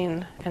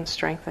sustain and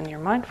strengthen your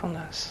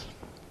mindfulness.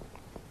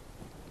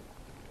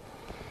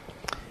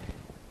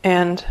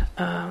 And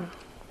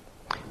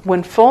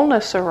when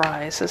fullness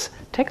arises,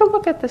 take a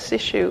look at this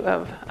issue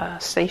of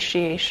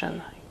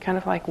satiation, kind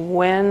of like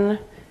when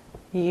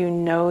you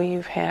know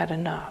you've had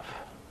enough.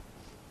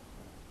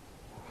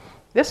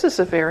 This is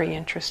a very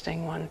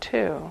interesting one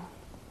too.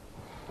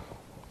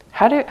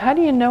 How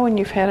do you know when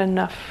you've had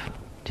enough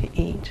to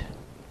eat?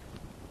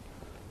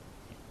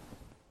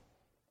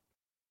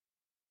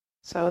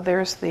 So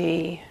there's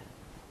the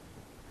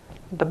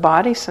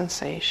body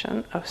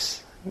sensation of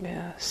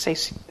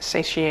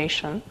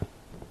satiation.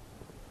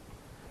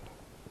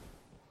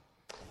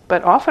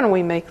 But often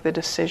we make the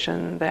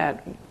decision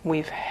that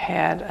we've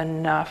had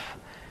enough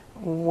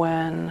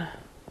when?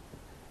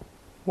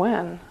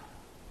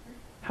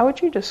 How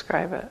would you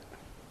describe it?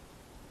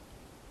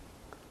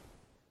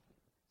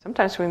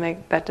 Sometimes we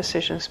make that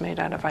decision is made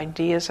out of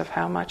ideas of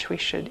how much we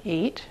should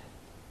eat,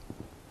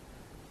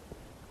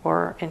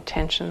 or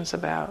intentions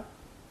about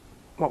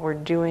what we're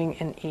doing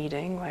in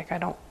eating. Like, I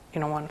don't,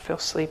 want to feel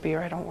sleepy,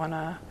 or I don't want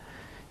to,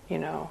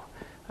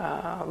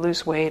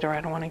 lose weight, or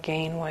I don't want to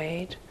gain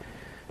weight.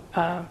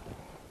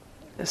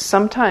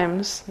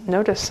 Sometimes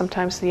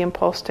the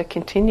impulse to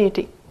continue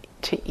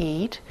to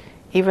eat,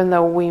 even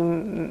though we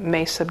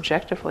may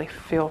subjectively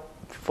feel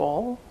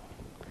full.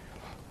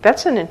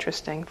 That's an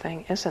interesting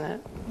thing, isn't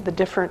it? The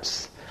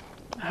difference,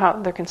 how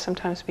there can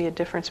sometimes be a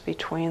difference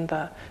between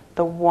the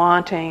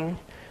wanting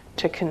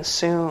to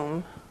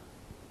consume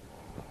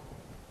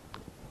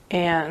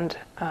and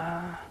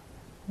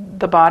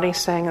the body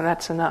saying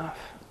that's enough.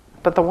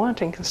 But the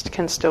wanting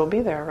can still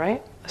be there,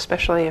 right?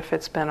 Especially if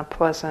it's been a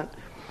pleasant,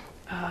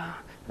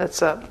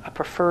 that's a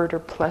preferred or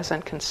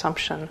pleasant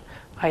consumption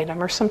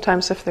item. Or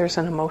sometimes if there's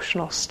an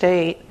emotional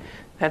state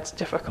that's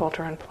difficult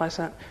or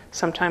unpleasant,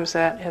 sometimes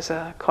that is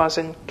a cause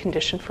and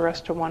condition for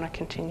us to want to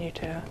continue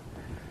to,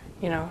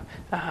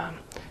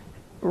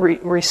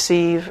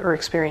 receive or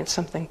experience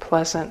something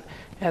pleasant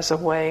as a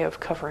way of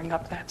covering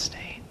up that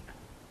state.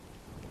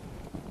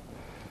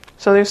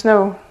 So there's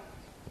no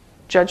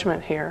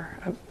judgment here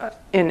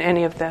in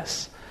any of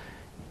this.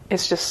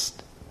 It's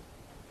just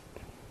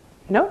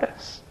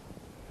notice.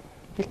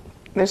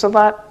 There's a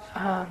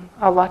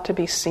lot to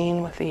be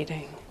seen with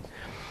eating.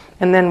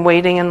 And then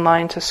waiting in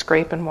line to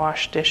scrape and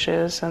wash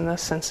dishes and the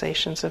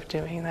sensations of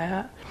doing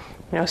that.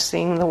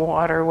 Seeing the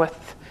water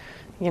with,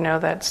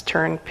 that's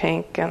turned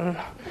pink and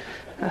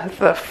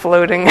the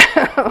floating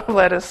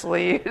lettuce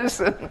leaves.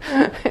 And,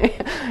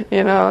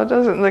 it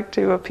doesn't look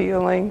too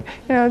appealing.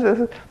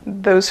 Just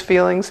those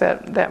feelings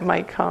that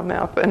might come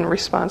up in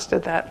response to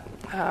that,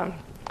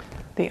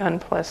 the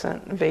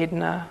unpleasant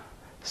Vedana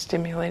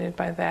stimulated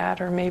by that,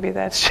 or maybe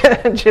that's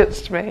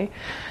just me.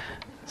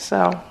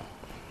 So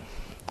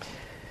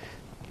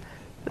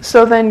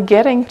then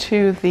getting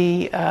to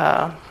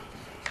the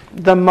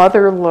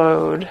mother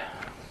lode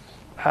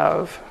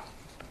of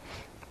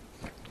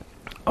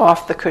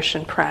off the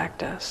cushion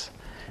practice,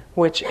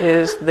 which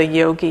is the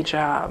yogi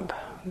job.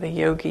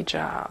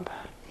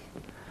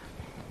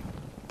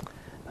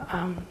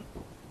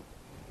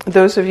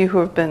 Those of you who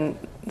have been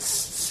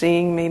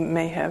seeing me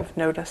may have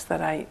noticed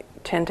that I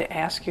tend to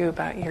ask you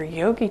about your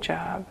yogi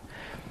job.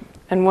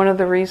 And one of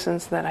the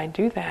reasons that I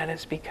do that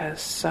is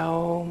because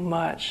so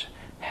much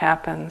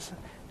happens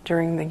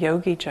during the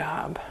yogi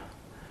job.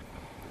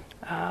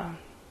 And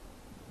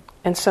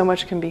so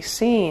much can be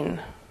seen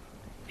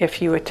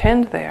if you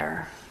attend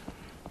there.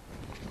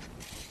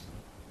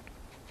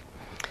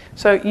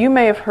 So you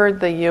may have heard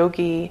the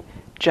yogi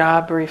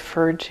job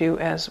referred to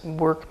as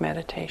work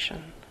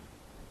meditation.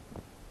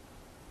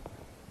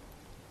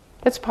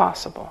 It's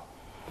possible.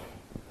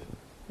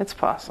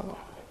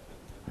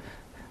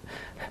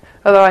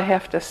 Although I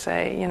have to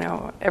say,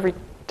 every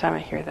time I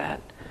hear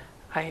that,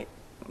 I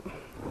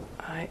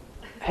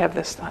have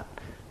this thought,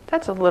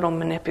 that's a little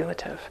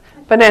manipulative.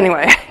 But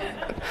anyway,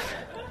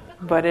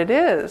 but it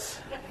is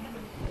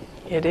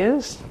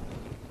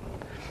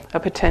a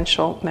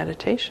potential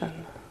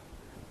meditation.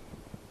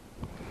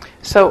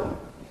 So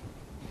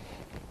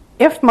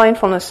if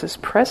mindfulness is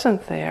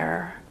present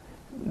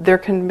there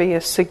can be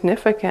a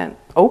significant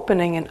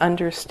opening and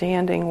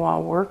understanding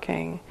while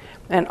working.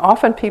 And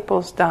often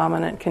people's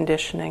dominant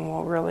conditioning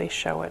will really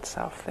show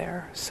itself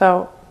there.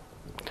 So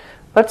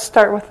let's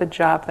start with the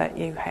job that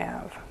you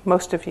have.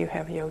 Most of you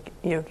have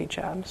yogi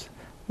jobs.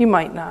 You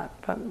might not,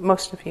 but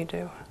most of you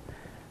do.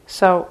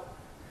 So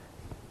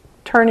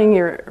turning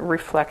your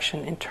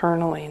reflection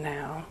internally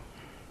now.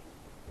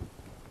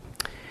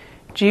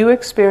 Do you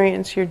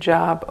experience your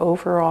job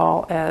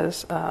overall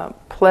as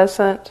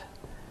pleasant,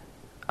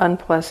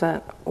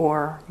 unpleasant,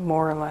 or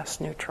more or less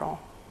neutral?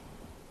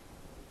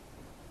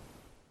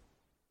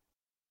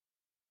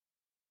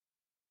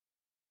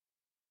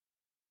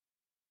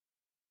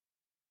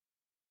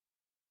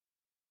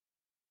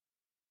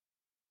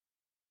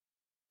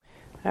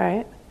 All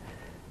right.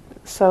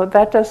 So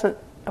that doesn't,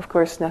 of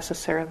course,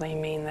 necessarily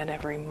mean that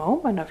every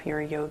moment of your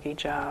yogi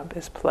job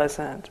is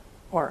pleasant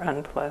or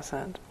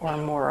unpleasant or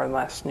more or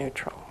less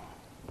neutral.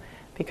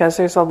 Because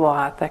there's a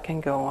lot that can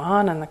go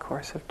on in the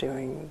course of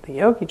doing the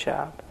yogi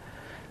job.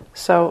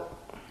 So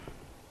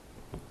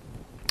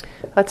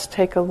let's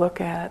take a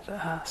look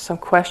at some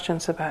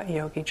questions about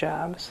yogi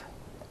jobs.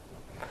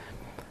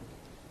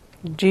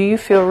 Do you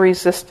feel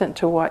resistant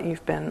to what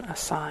you've been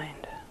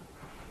assigned?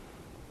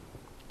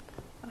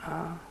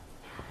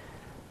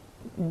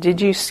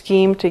 Did you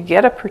scheme to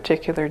get a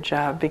particular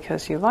job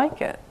because you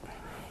like it?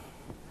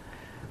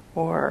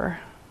 Or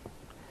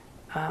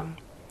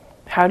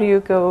how do you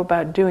go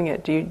about doing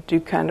it? Do you do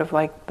kind of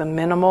like the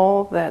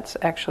minimal that's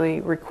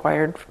actually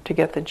required to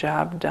get the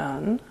job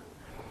done?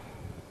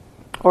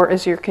 Or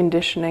is your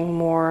conditioning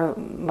more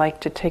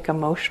like to take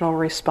emotional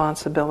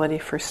responsibility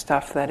for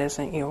stuff that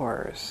isn't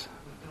yours?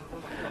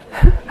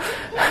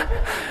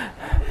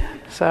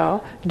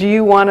 So, do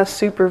you want to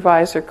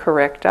supervise or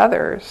correct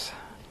others?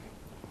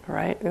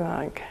 Right?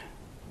 Like,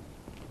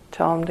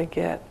 tell them to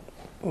get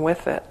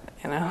with it,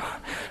 you know.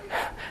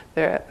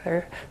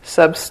 They're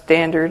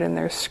substandard and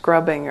they're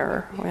scrubbing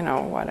or, you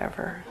know,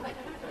 whatever.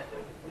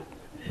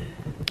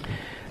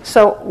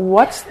 So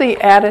what's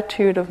the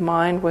attitude of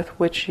mind with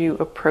which you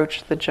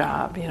approach the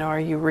job? You know, are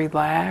you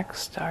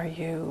relaxed? Are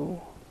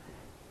you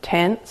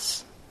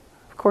tense?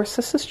 Of course,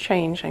 this is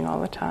changing all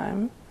the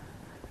time.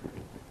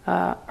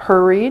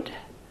 Hurried,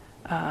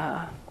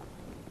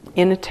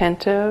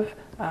 inattentive,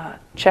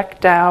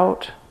 checked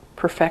out,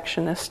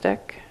 perfectionistic.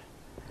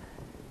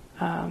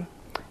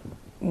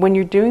 When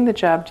you're doing the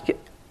job,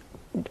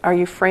 are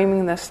you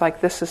framing this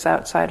like this is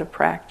outside of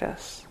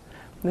practice?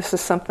 This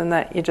is something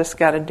that you just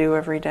got to do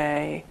every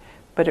day,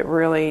 but it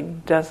really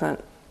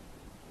doesn't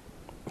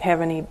have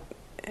any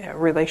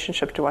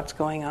relationship to what's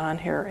going on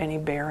here, any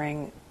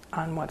bearing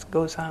on what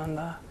goes on in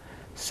the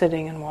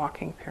sitting and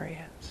walking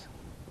periods.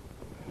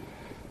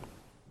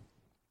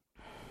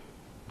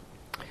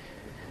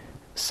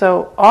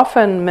 So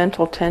often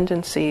mental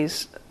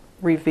tendencies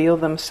reveal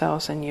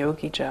themselves in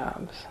yogi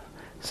jobs.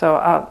 So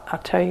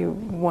I'll tell you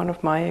one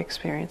of my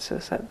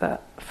experiences. At the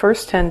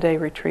first 10-day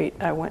retreat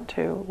I went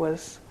to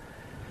was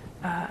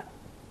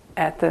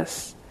at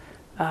this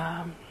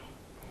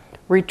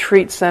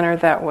retreat center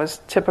that was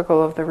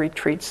typical of the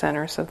retreat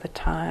centers of the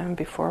time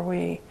before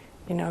we,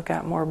 you know,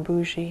 got more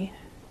bougie.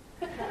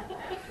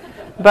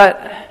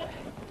 But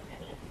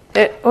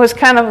it was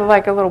kind of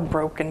like a little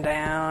broken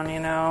down, you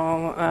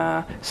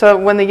know. So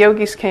when the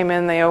yogis came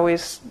in, they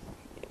always,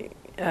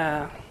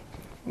 to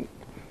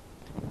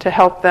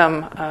help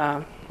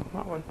them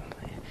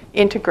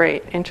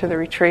integrate into the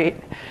retreat,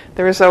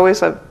 there was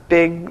always a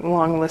big,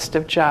 long list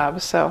of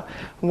jobs. So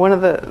one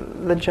of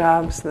the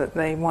jobs that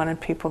they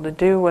wanted people to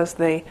do was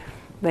they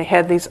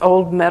had these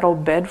old metal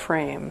bed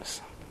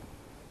frames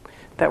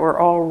that were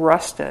all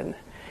rusted.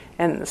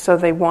 And so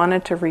they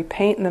wanted to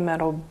repaint the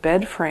metal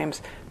bed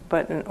frames,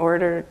 but in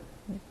order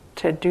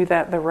to do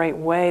that the right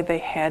way, they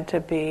had to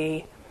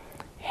be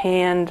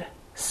hand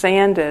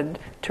sanded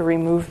to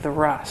remove the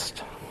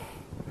rust.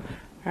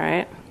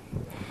 Right?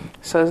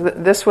 So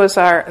this was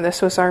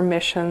our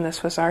mission.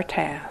 This was our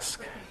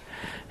task,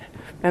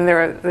 and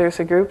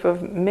there's a group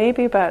of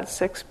maybe about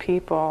 6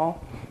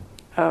 people,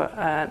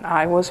 and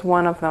I was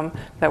one of them,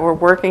 that were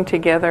working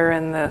together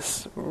in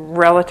this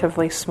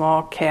relatively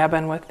small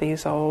cabin with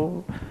these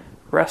old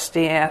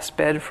rusty ass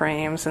bed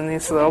frames and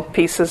these little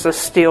pieces of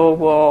steel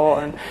wool,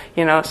 and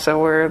you know, so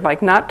we're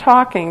like not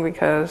talking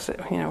because,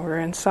 you know, we're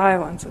in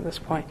silence at this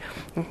point.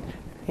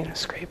 You know,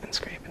 scrape and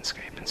scrape and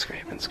scrape and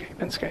scrape and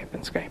scrape and scrape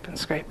and scrape and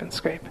scrape and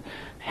scrape.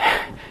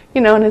 You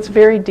know, and it's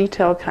very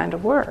detailed kind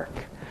of work.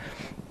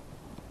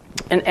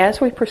 And as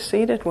we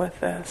proceeded with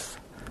this,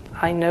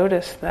 I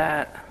noticed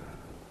that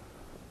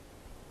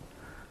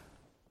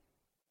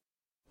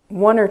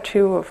one or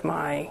two of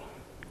my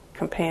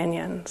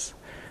companions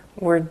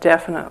were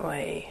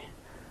definitely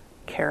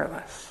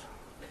careless.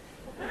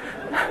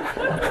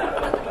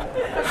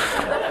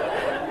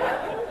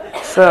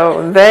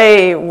 So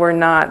they were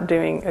not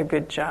doing a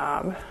good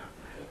job.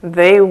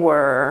 They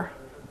were,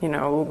 you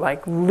know,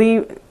 like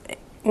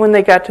when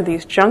they got to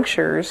these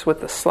junctures with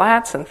the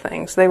slats and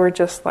things, they were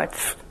just like,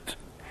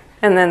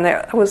 and then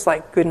it was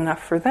like good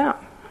enough for them.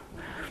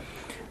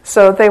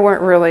 So they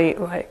weren't really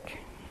like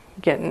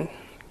getting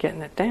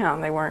it down.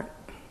 They weren't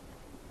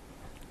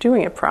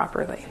doing it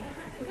properly.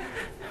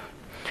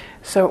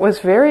 So it was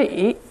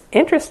very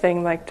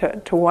interesting,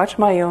 like to watch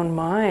my own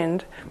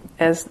mind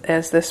as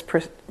this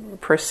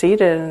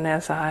proceeded, and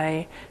as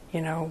I,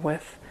 you know,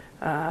 with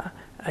a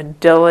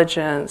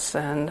diligence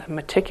and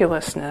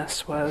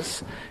meticulousness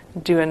was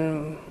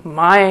doing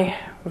my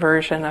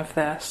version of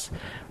this,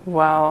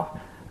 while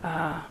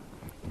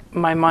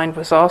my mind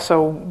was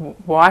also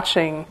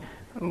watching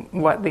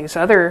what these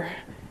other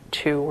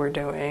 2 were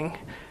doing,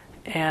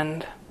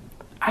 and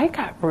I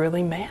got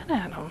really mad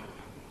at them.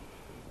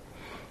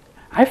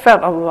 I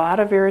felt a lot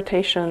of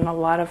irritation and a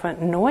lot of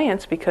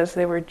annoyance because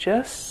they were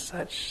just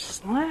such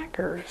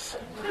slackers,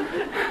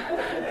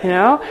 you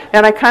know?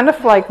 And I kind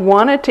of like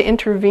wanted to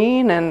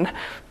intervene and,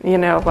 you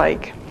know,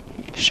 like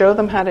show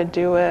them how to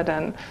do it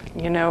and,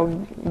 you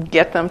know,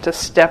 get them to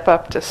step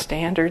up to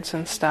standards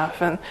and stuff.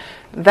 And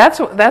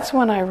that's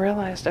when I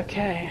realized,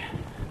 okay,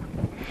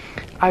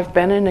 I've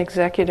been an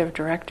executive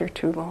director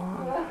too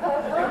long.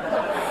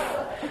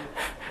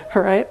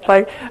 Right?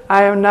 Like,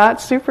 I am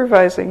not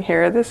supervising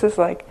here. This is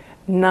like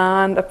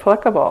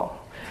non-applicable.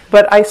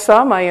 But I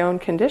saw my own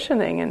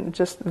conditioning and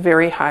just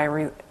very high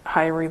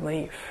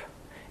relief.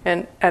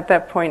 And at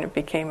that point it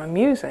became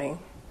amusing.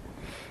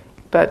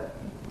 But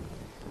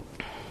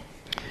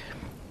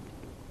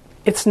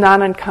it's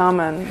not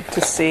uncommon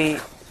to see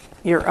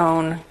your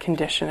own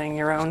conditioning,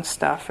 your own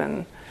stuff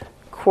in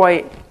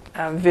quite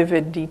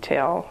vivid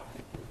detail.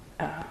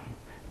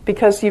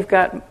 Because you've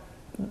got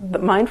the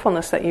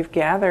mindfulness that you've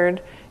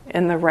gathered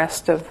in the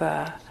rest of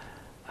the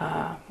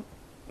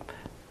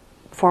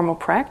formal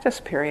practice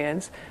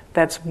periods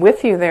that's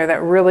with you there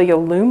that really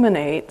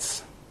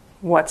illuminates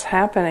what's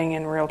happening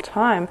in real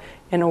time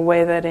in a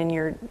way that in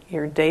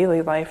your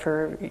daily life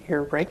or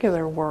your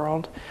regular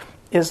world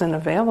isn't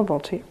available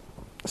to you.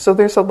 So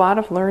there's a lot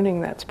of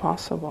learning that's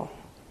possible.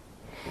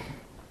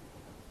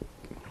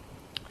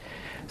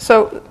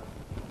 So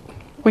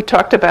we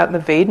talked about the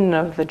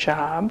Vedana of the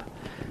job.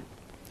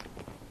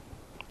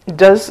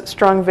 Does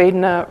strong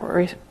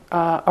Vedana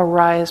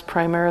arise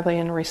primarily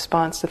in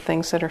response to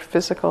things that are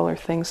physical or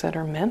things that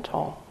are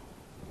mental?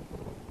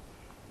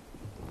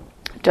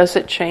 Does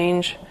it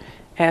change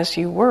as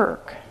you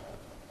work?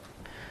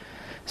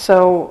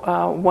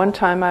 So one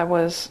time I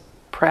was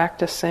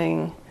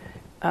practicing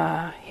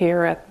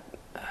here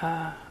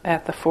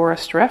at the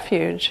Forest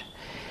Refuge,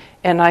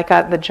 and I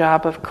got the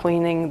job of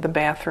cleaning the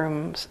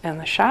bathrooms and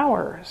the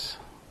showers,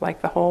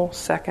 like the whole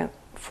second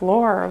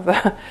floor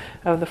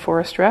of the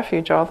Forest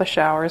Refuge, all the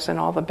showers and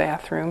all the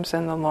bathrooms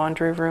and the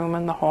laundry room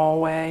and the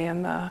hallway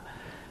and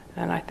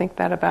I think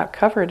that about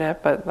covered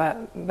it, but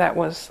that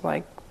was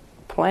like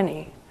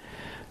plenty.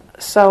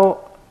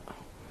 So,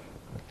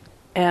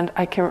 and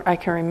I can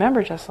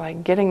remember just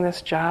like getting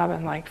this job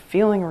and like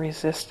feeling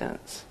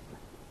resistance,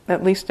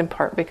 at least in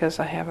part because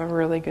I have a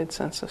really good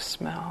sense of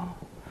smell.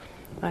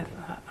 I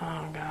thought,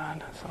 oh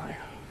God, it's like,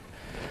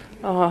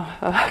 oh,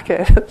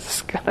 okay,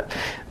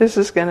 this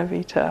is gonna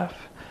be tough.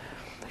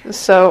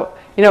 So,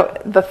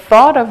 the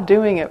thought of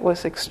doing it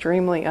was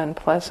extremely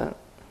unpleasant,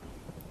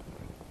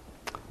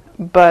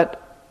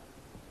 but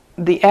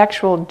the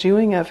actual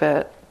doing of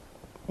it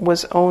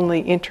was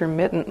only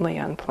intermittently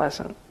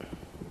unpleasant,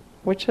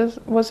 which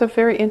was a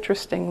very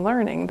interesting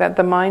learning, that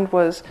the mind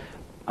was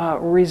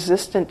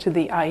resistant to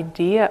the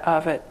idea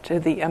of it, to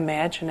the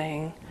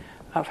imagining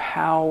of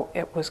how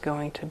it was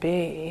going to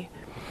be.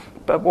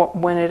 But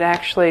when it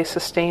actually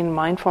sustained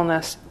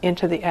mindfulness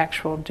into the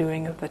actual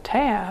doing of the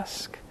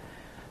task,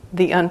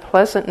 the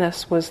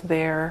unpleasantness was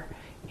there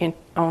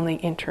only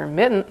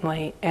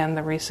intermittently, and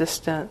the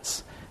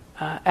resistance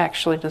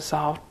actually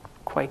dissolved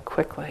quite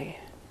quickly.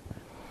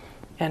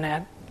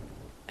 And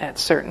at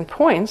certain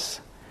points,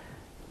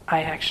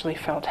 I actually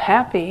felt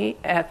happy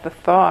at the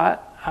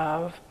thought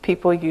of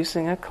people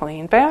using a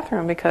clean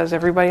bathroom, because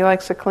everybody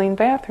likes a clean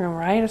bathroom,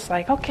 right? It's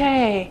like,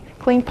 okay,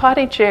 clean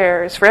potty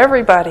chairs for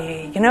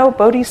everybody,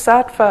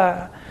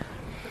 bodhisattva.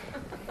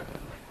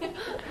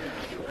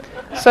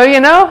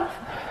 So,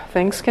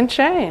 things can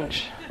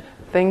change.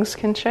 Things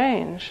can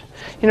change.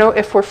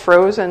 If we're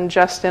frozen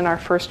just in our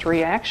first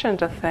reaction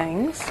to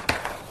things,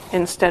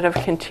 instead of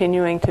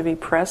continuing to be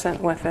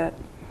present with it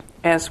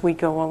as we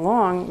go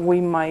along, we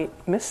might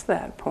miss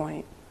that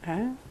point.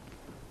 Okay?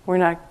 We're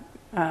not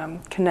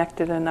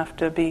connected enough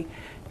to be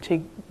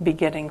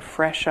getting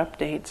fresh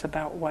updates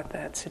about what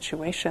that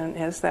situation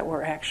is that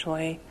we're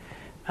actually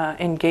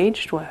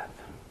engaged with.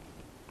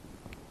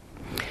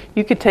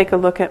 You could take a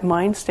look at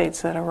mind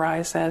states that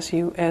arise as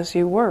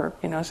you work.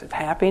 Is it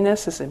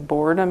happiness? Is it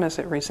boredom? Is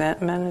it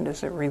resentment?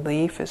 Is it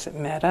relief? Is it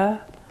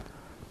metta?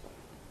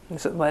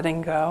 Is it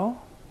letting go?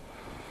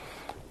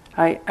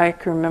 I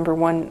can remember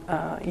one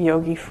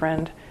yogi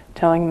friend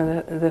telling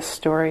me this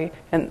story,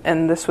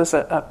 and this was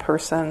a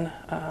person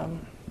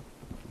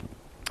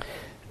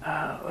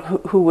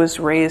who was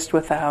raised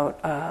without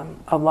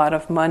a lot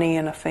of money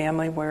in a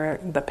family where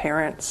the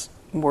parents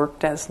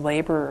worked as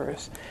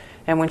laborers.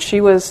 And when she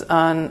was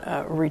on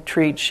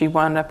retreat, she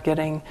wound up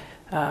getting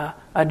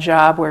a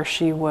job where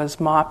she was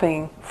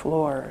mopping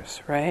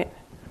floors, right?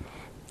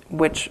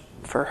 Which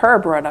for her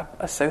brought up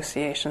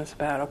associations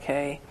about,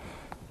 okay,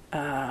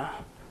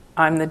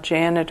 I'm the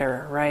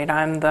janitor, right?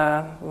 I'm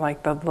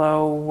the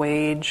low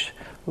wage,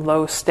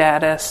 low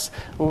status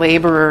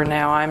laborer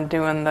now. I'm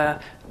doing the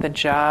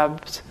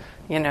jobs,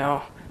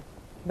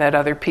 that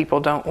other people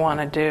don't want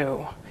to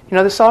do.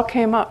 This all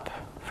came up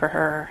for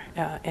her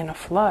in a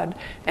flood,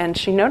 and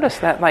she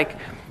noticed that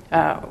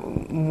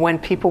when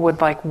people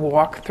would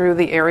walk through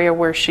the area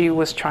where she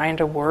was trying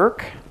to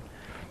work,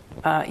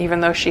 even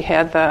though she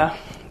had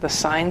the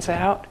signs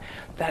out,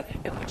 that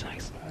it would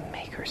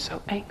make her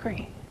so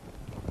angry.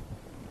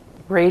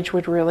 Rage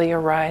would really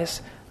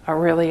arise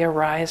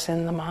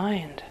in the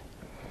mind.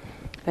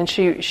 And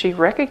she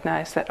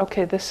recognized that,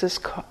 okay, this is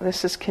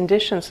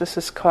conditions, this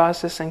is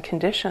causes and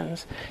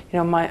conditions.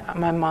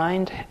 My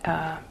mind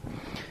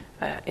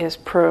is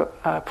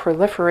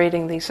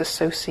proliferating these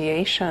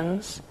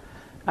associations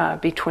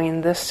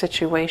between this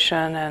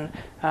situation and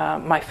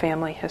my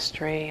family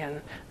history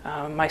and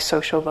my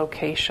social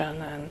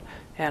location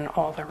and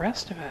all the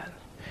rest of it.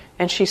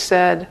 And she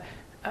said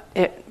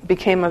it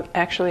became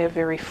actually a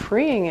very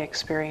freeing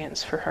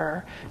experience for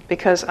her,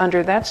 because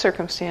under that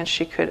circumstance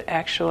she could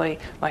actually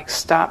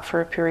stop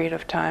for a period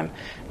of time,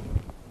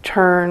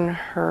 turn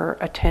her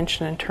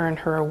attention and turn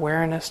her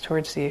awareness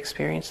towards the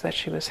experience that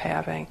she was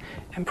having,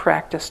 and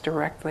practice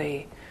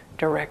directly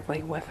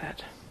with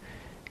it.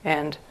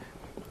 And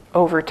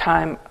over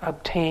time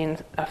obtain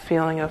a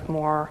feeling of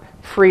more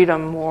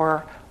freedom,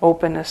 more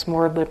openness,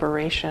 more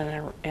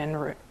liberation,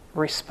 and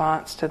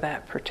response to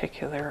that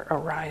particular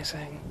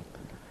arising.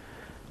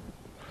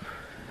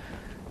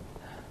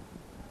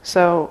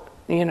 So,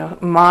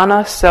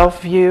 mana,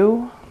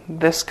 self-view,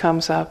 this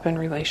comes up in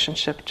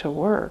relationship to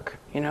work.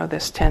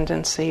 This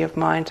tendency of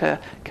mind to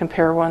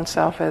compare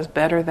oneself as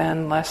better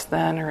than, less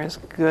than, or as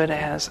good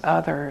as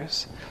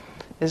others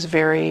is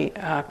very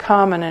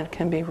common and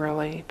can be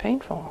really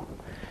painful.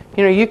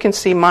 You can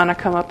see mana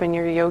come up in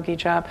your yogi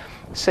job.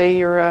 Say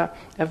you're a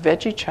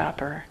veggie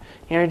chopper.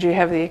 Do you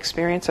have the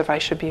experience of I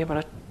should be able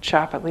to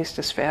chop at least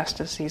as fast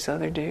as these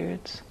other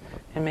dudes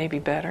and maybe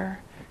better?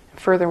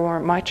 Furthermore,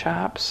 my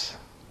chops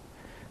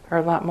are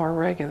a lot more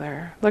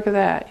regular. Look at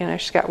that.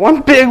 She's got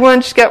one big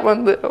one, she's got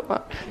one little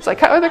one. It's like,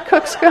 how are the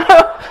cooks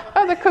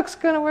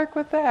gonna work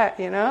with that,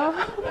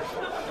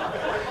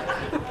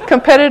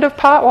 Competitive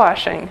pot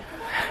washing,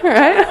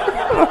 right?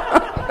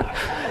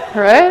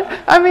 Right?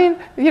 I mean,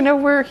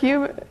 we're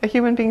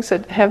human beings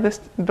that have this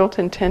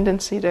built-in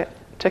tendency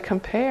to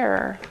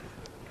compare.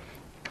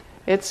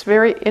 It's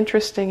very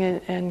interesting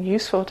and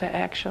useful to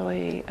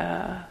actually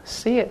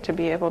see it, to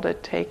be able to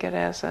take it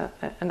as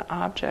an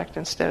object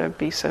instead of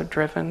be so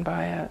driven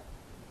by it.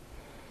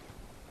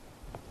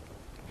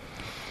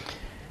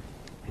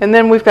 And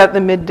then we've got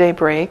the midday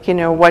break,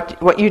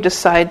 what you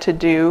decide to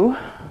do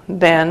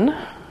then.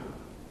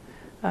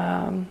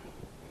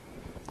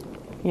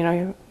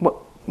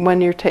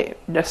 When you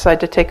decide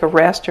to take a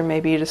rest, or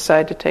maybe you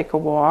decide to take a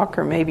walk,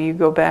 or maybe you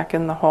go back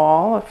in the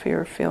hall if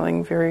you're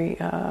feeling very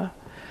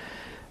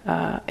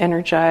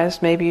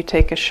energized. Maybe you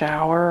take a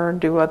shower or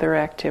do other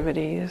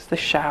activities. The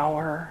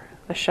shower,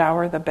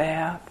 the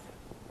bath,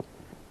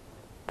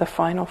 the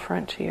final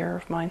frontier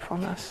of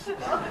mindfulness.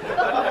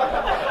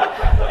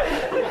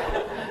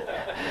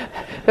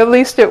 At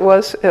least it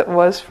was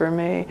for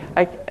me.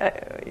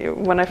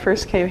 When I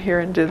first came here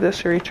and did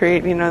this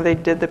retreat, they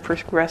did the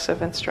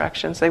progressive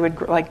instructions. They would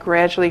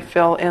gradually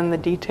fill in the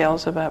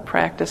details about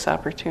practice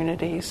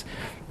opportunities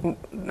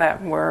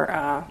that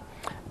were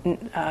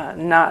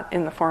not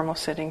in the formal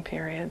sitting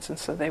periods, and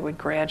so they would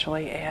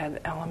gradually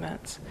add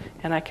elements.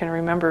 And I can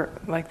remember,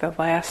 the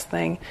last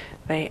thing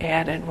they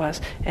added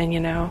was, and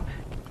you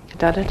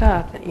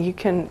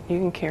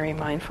can carry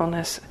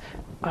mindfulness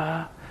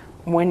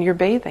when you're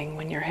bathing,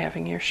 when you're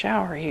having your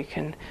shower. You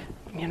can,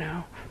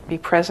 be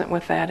present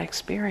with that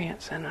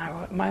experience. And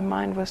my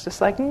mind was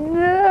just like,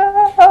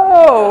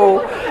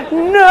 no,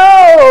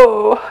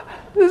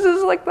 this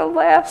is like the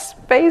last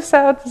space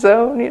out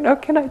zone.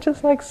 Can I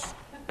just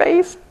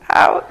space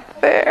out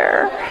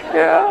there?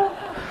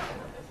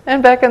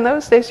 And back in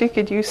those days, you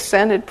could use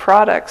scented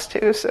products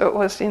too, so it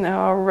was,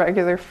 a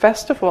regular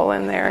festival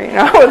in there,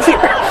 with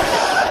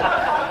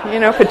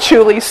your,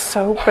 patchouli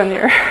soap and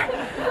your,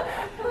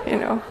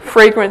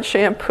 fragrant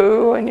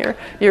shampoo and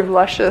your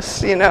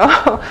luscious,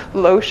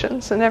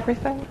 lotions and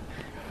everything.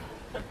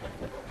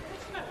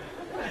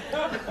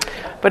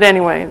 But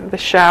anyway, the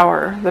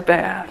shower, the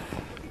bath.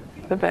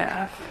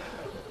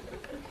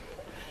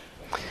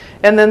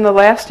 And then the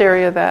last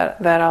area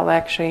that I'll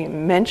actually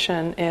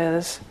mention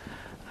is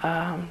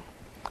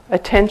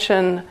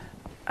attention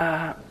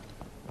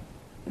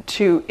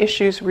to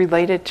issues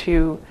related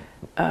to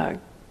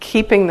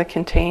keeping the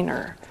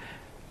container.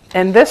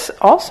 And this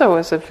also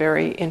is a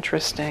very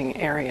interesting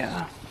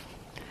area.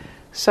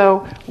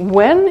 So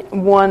when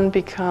one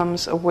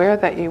becomes aware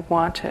that you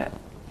want to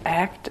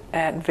act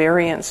at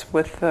variance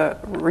with the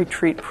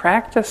retreat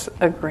practice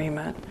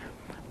agreement,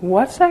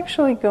 what's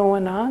actually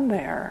going on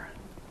there?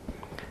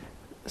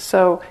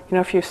 So,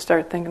 if you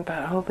start thinking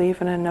about,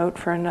 leaving a note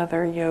for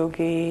another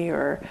yogi,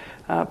 or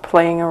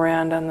playing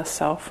around on the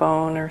cell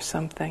phone or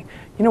something,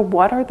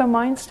 what are the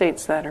mind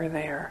states that are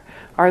there?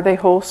 Are they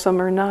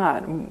wholesome or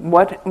not?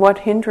 What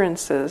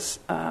hindrances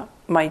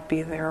might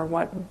be there?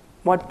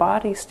 What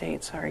body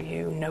states are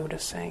you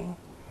noticing?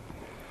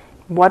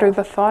 What are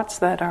the thoughts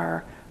that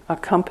are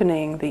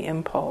accompanying the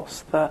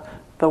impulse, the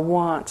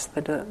wants,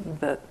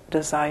 the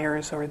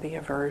desires, or the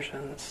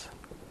aversions?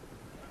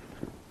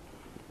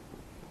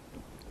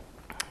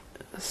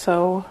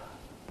 So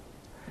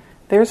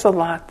there's a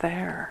lot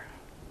there.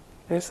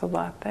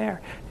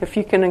 If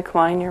you can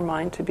incline your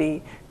mind to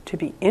be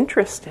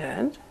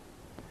interested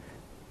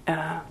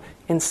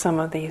in some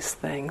of these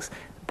things,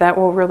 that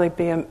will really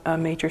be a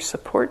major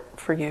support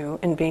for you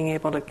in being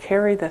able to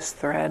carry this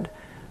thread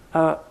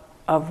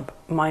of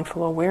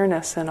mindful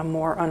awareness in a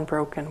more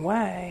unbroken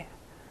way.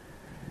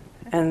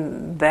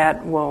 And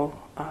that will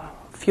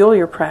fuel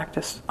your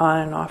practice on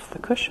and off the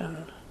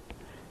cushion.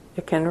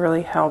 It can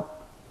really help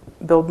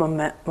build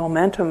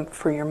momentum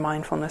for your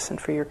mindfulness and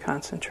for your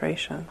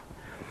concentration.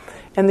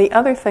 And the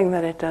other thing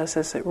that it does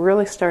is it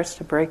really starts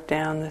to break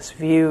down this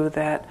view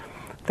that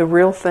the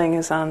real thing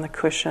is on the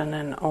cushion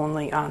and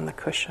only on the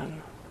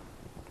cushion.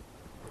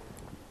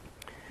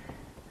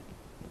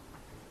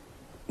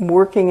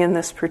 Working in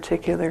this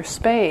particular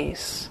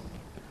space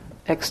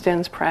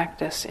extends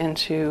practice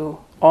into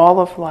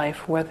all of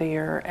life, whether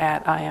you're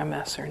at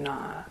IMS or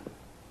not.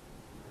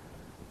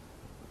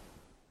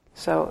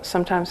 So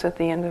sometimes at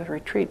the end of the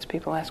retreats,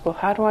 people ask, well,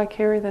 how do I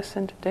carry this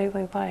into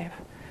daily life?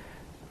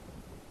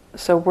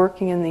 So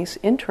working in these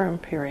interim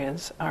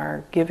periods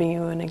are giving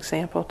you an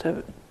example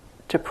to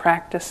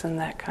practice in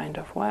that kind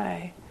of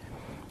way,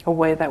 a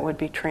way that would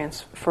be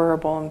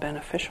transferable and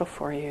beneficial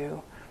for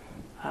you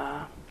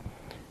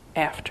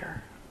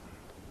after.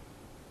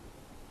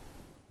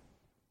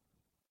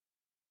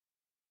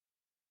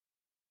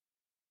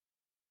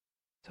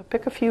 So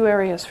pick a few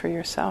areas for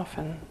yourself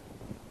and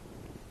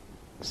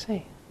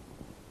see.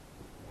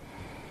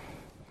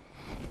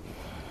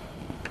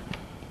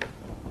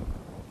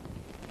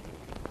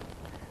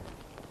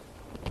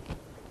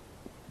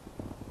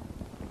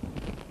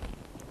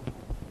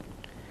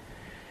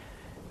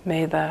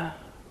 May the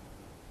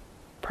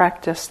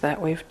practice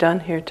that we've done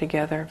here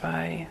together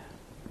by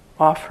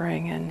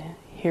offering and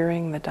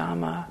hearing the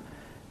Dhamma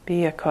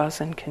be a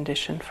cause and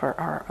condition for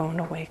our own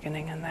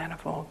awakening and that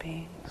of all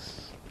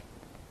beings.